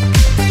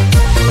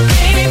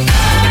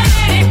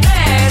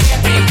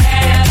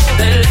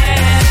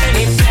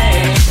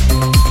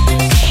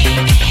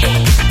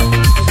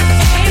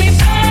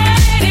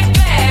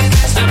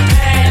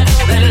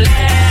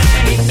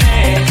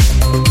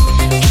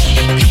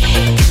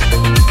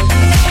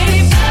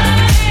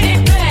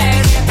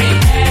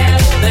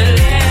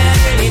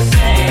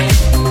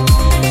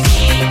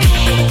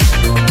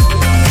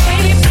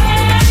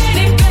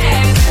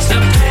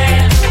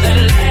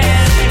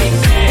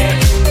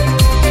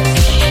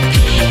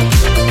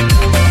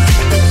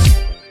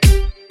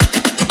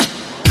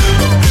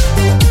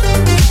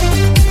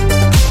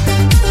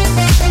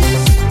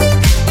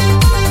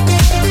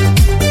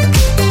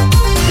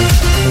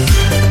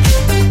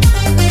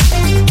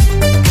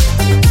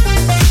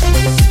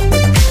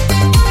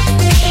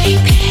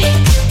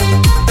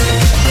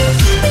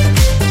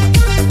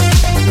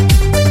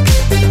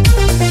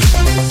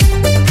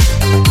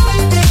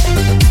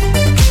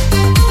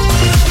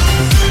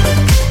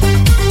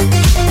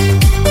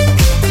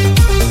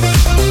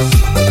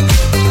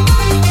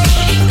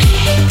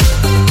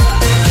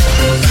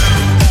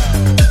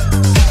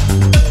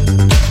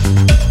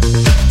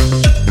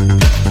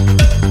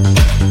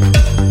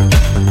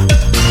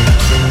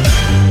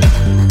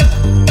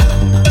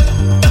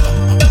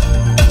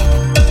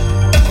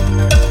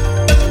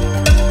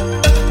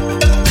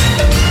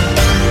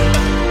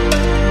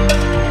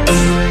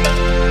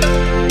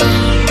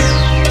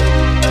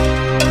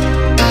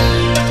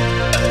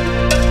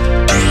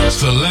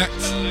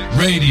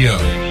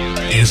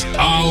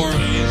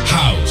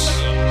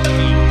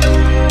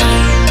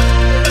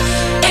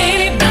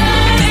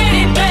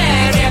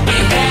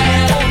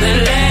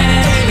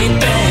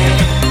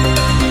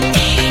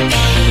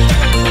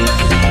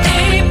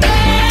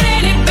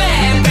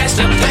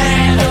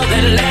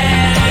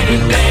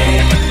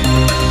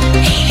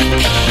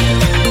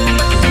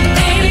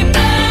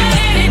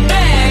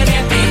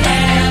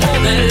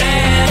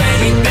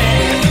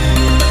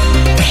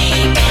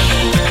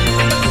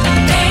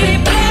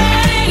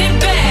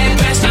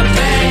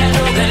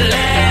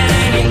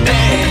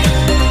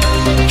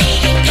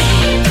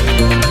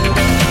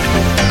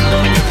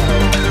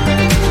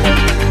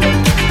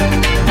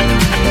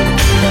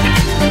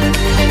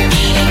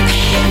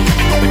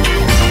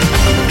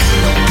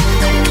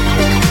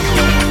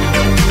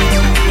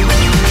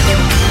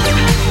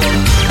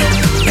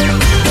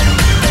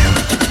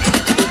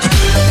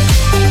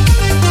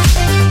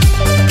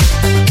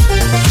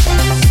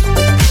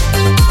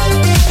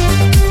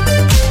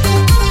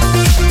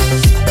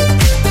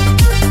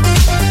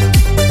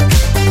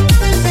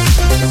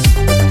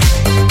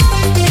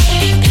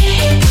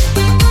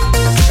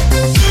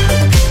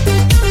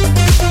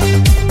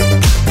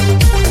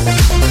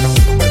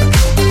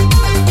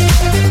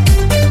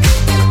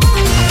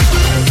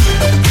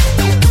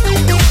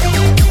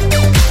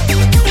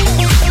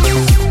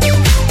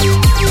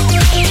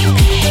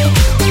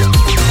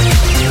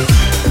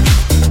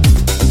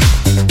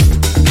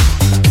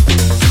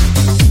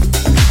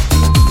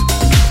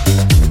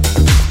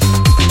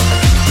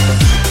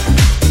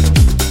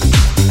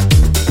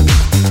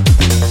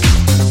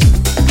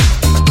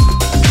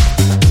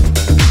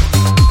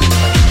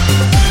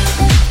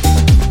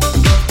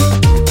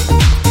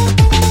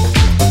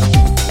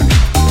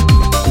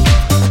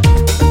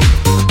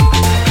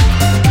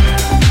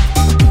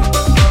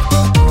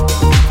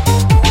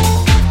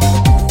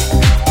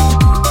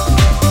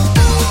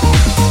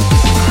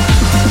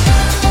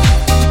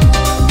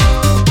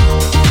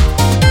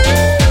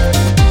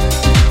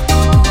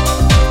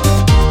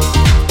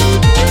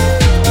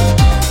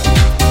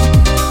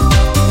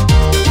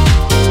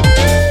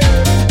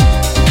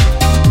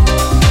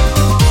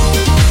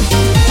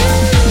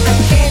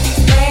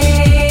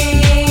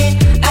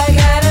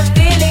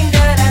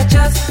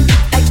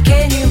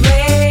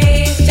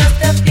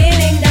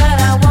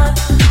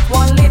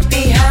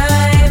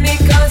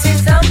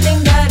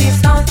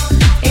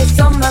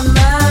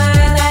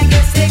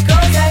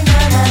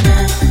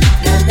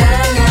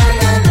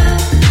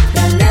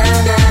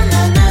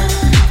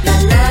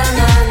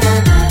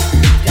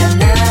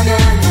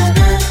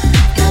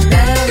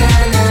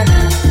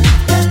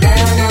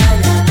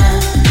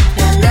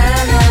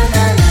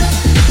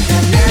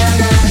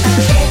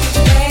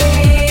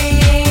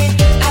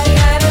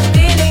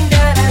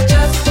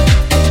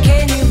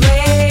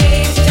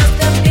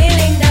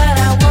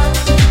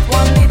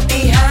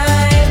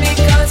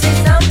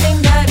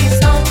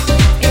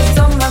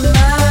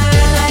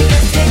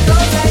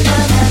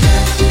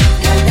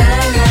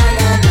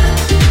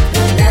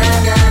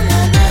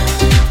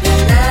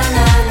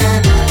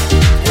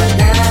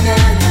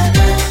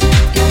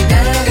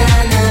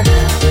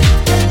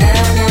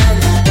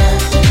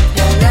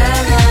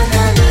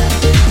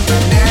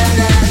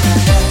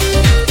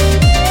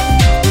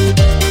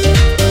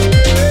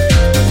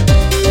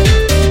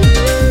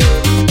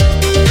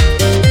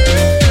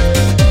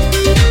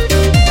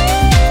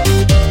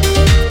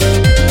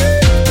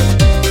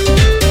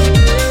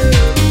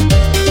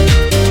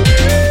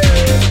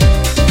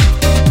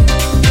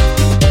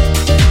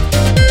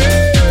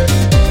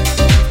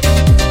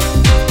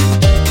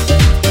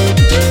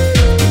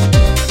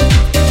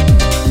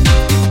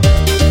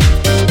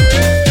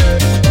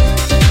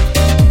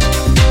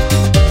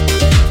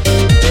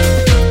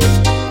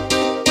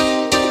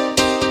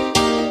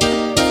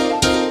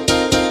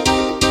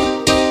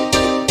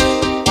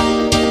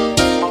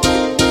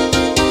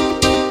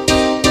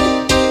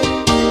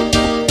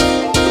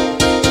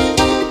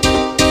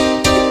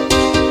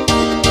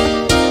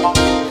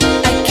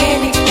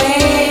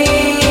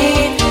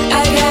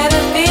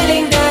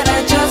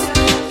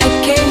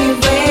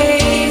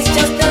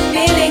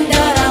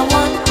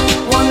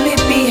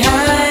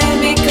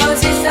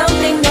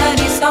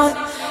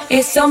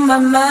 on my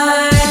mind.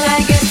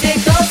 I guess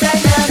it goes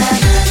like na na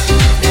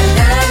na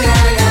na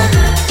na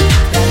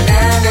na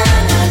na na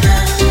na na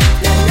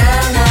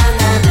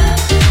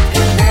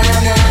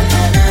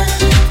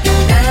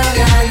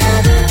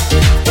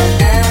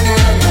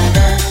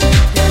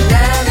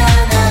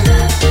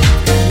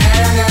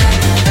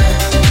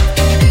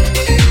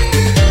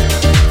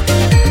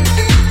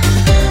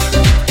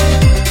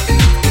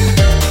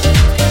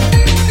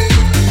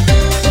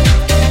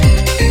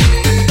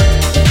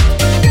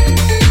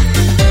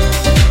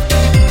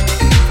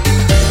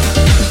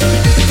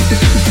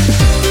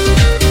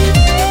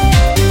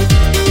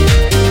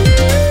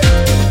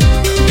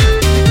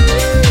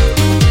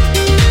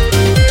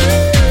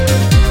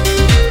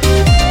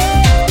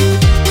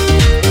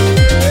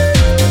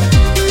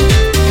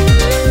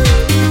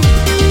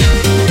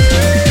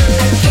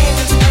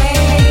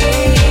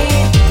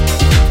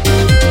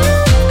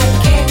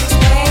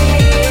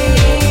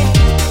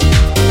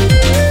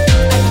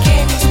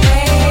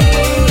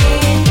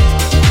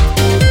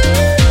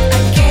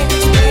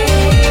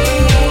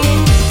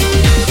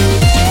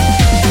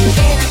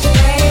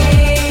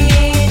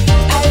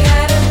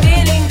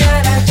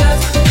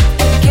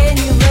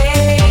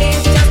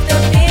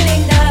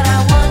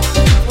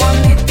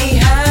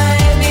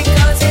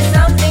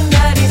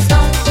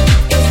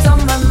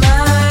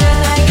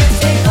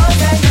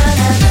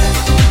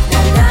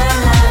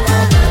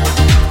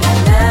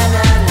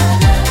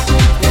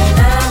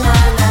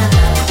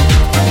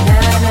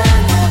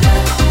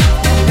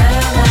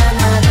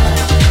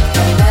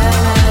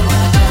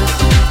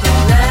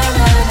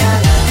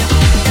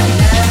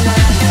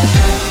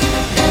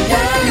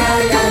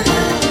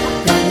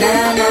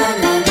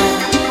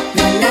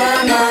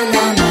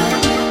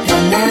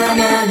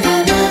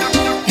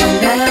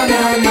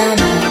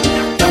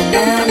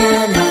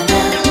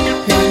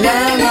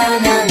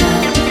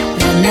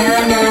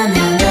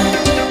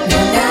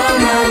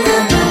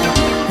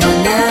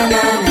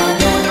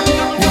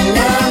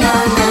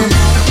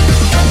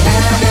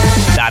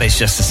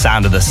Just the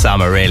sound of the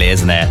summer, really,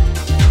 isn't it?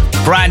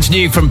 Brand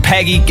new from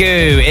Peggy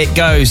Gou. It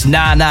goes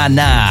na na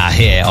na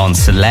here on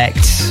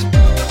Select.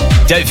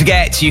 Don't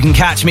forget, you can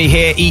catch me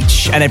here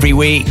each and every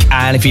week.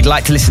 And if you'd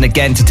like to listen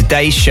again to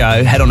today's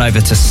show, head on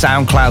over to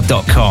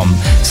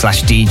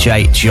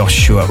soundcloud.com/DJ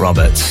Joshua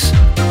Roberts.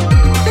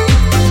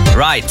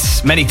 Right,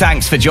 many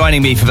thanks for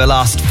joining me for the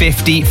last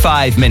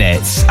 55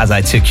 minutes as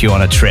I took you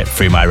on a trip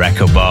through my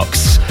record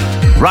box.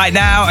 Right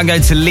now, I'm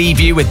going to leave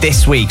you with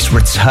this week's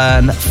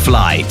Return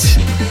Flight.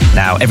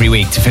 Now, every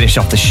week to finish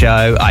off the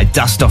show, I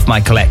dust off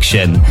my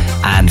collection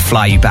and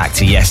fly you back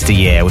to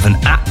yesteryear with an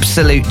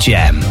absolute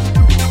gem.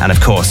 And of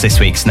course, this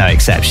week's no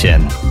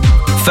exception.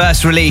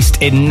 First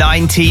released in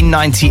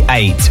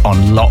 1998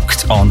 on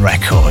Locked On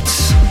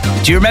Records.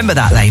 Do you remember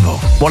that label?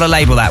 What a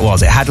label that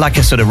was. It had like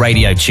a sort of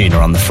radio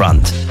tuner on the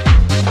front.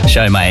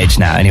 Showing my age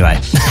now, anyway.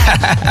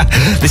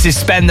 This is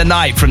Spend the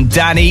Night from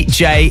Danny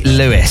J.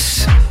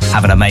 Lewis.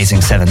 Have an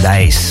amazing 7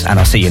 days, and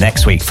I'll see you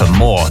next week for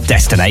more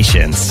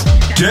Destinations.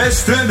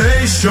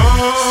 Destination!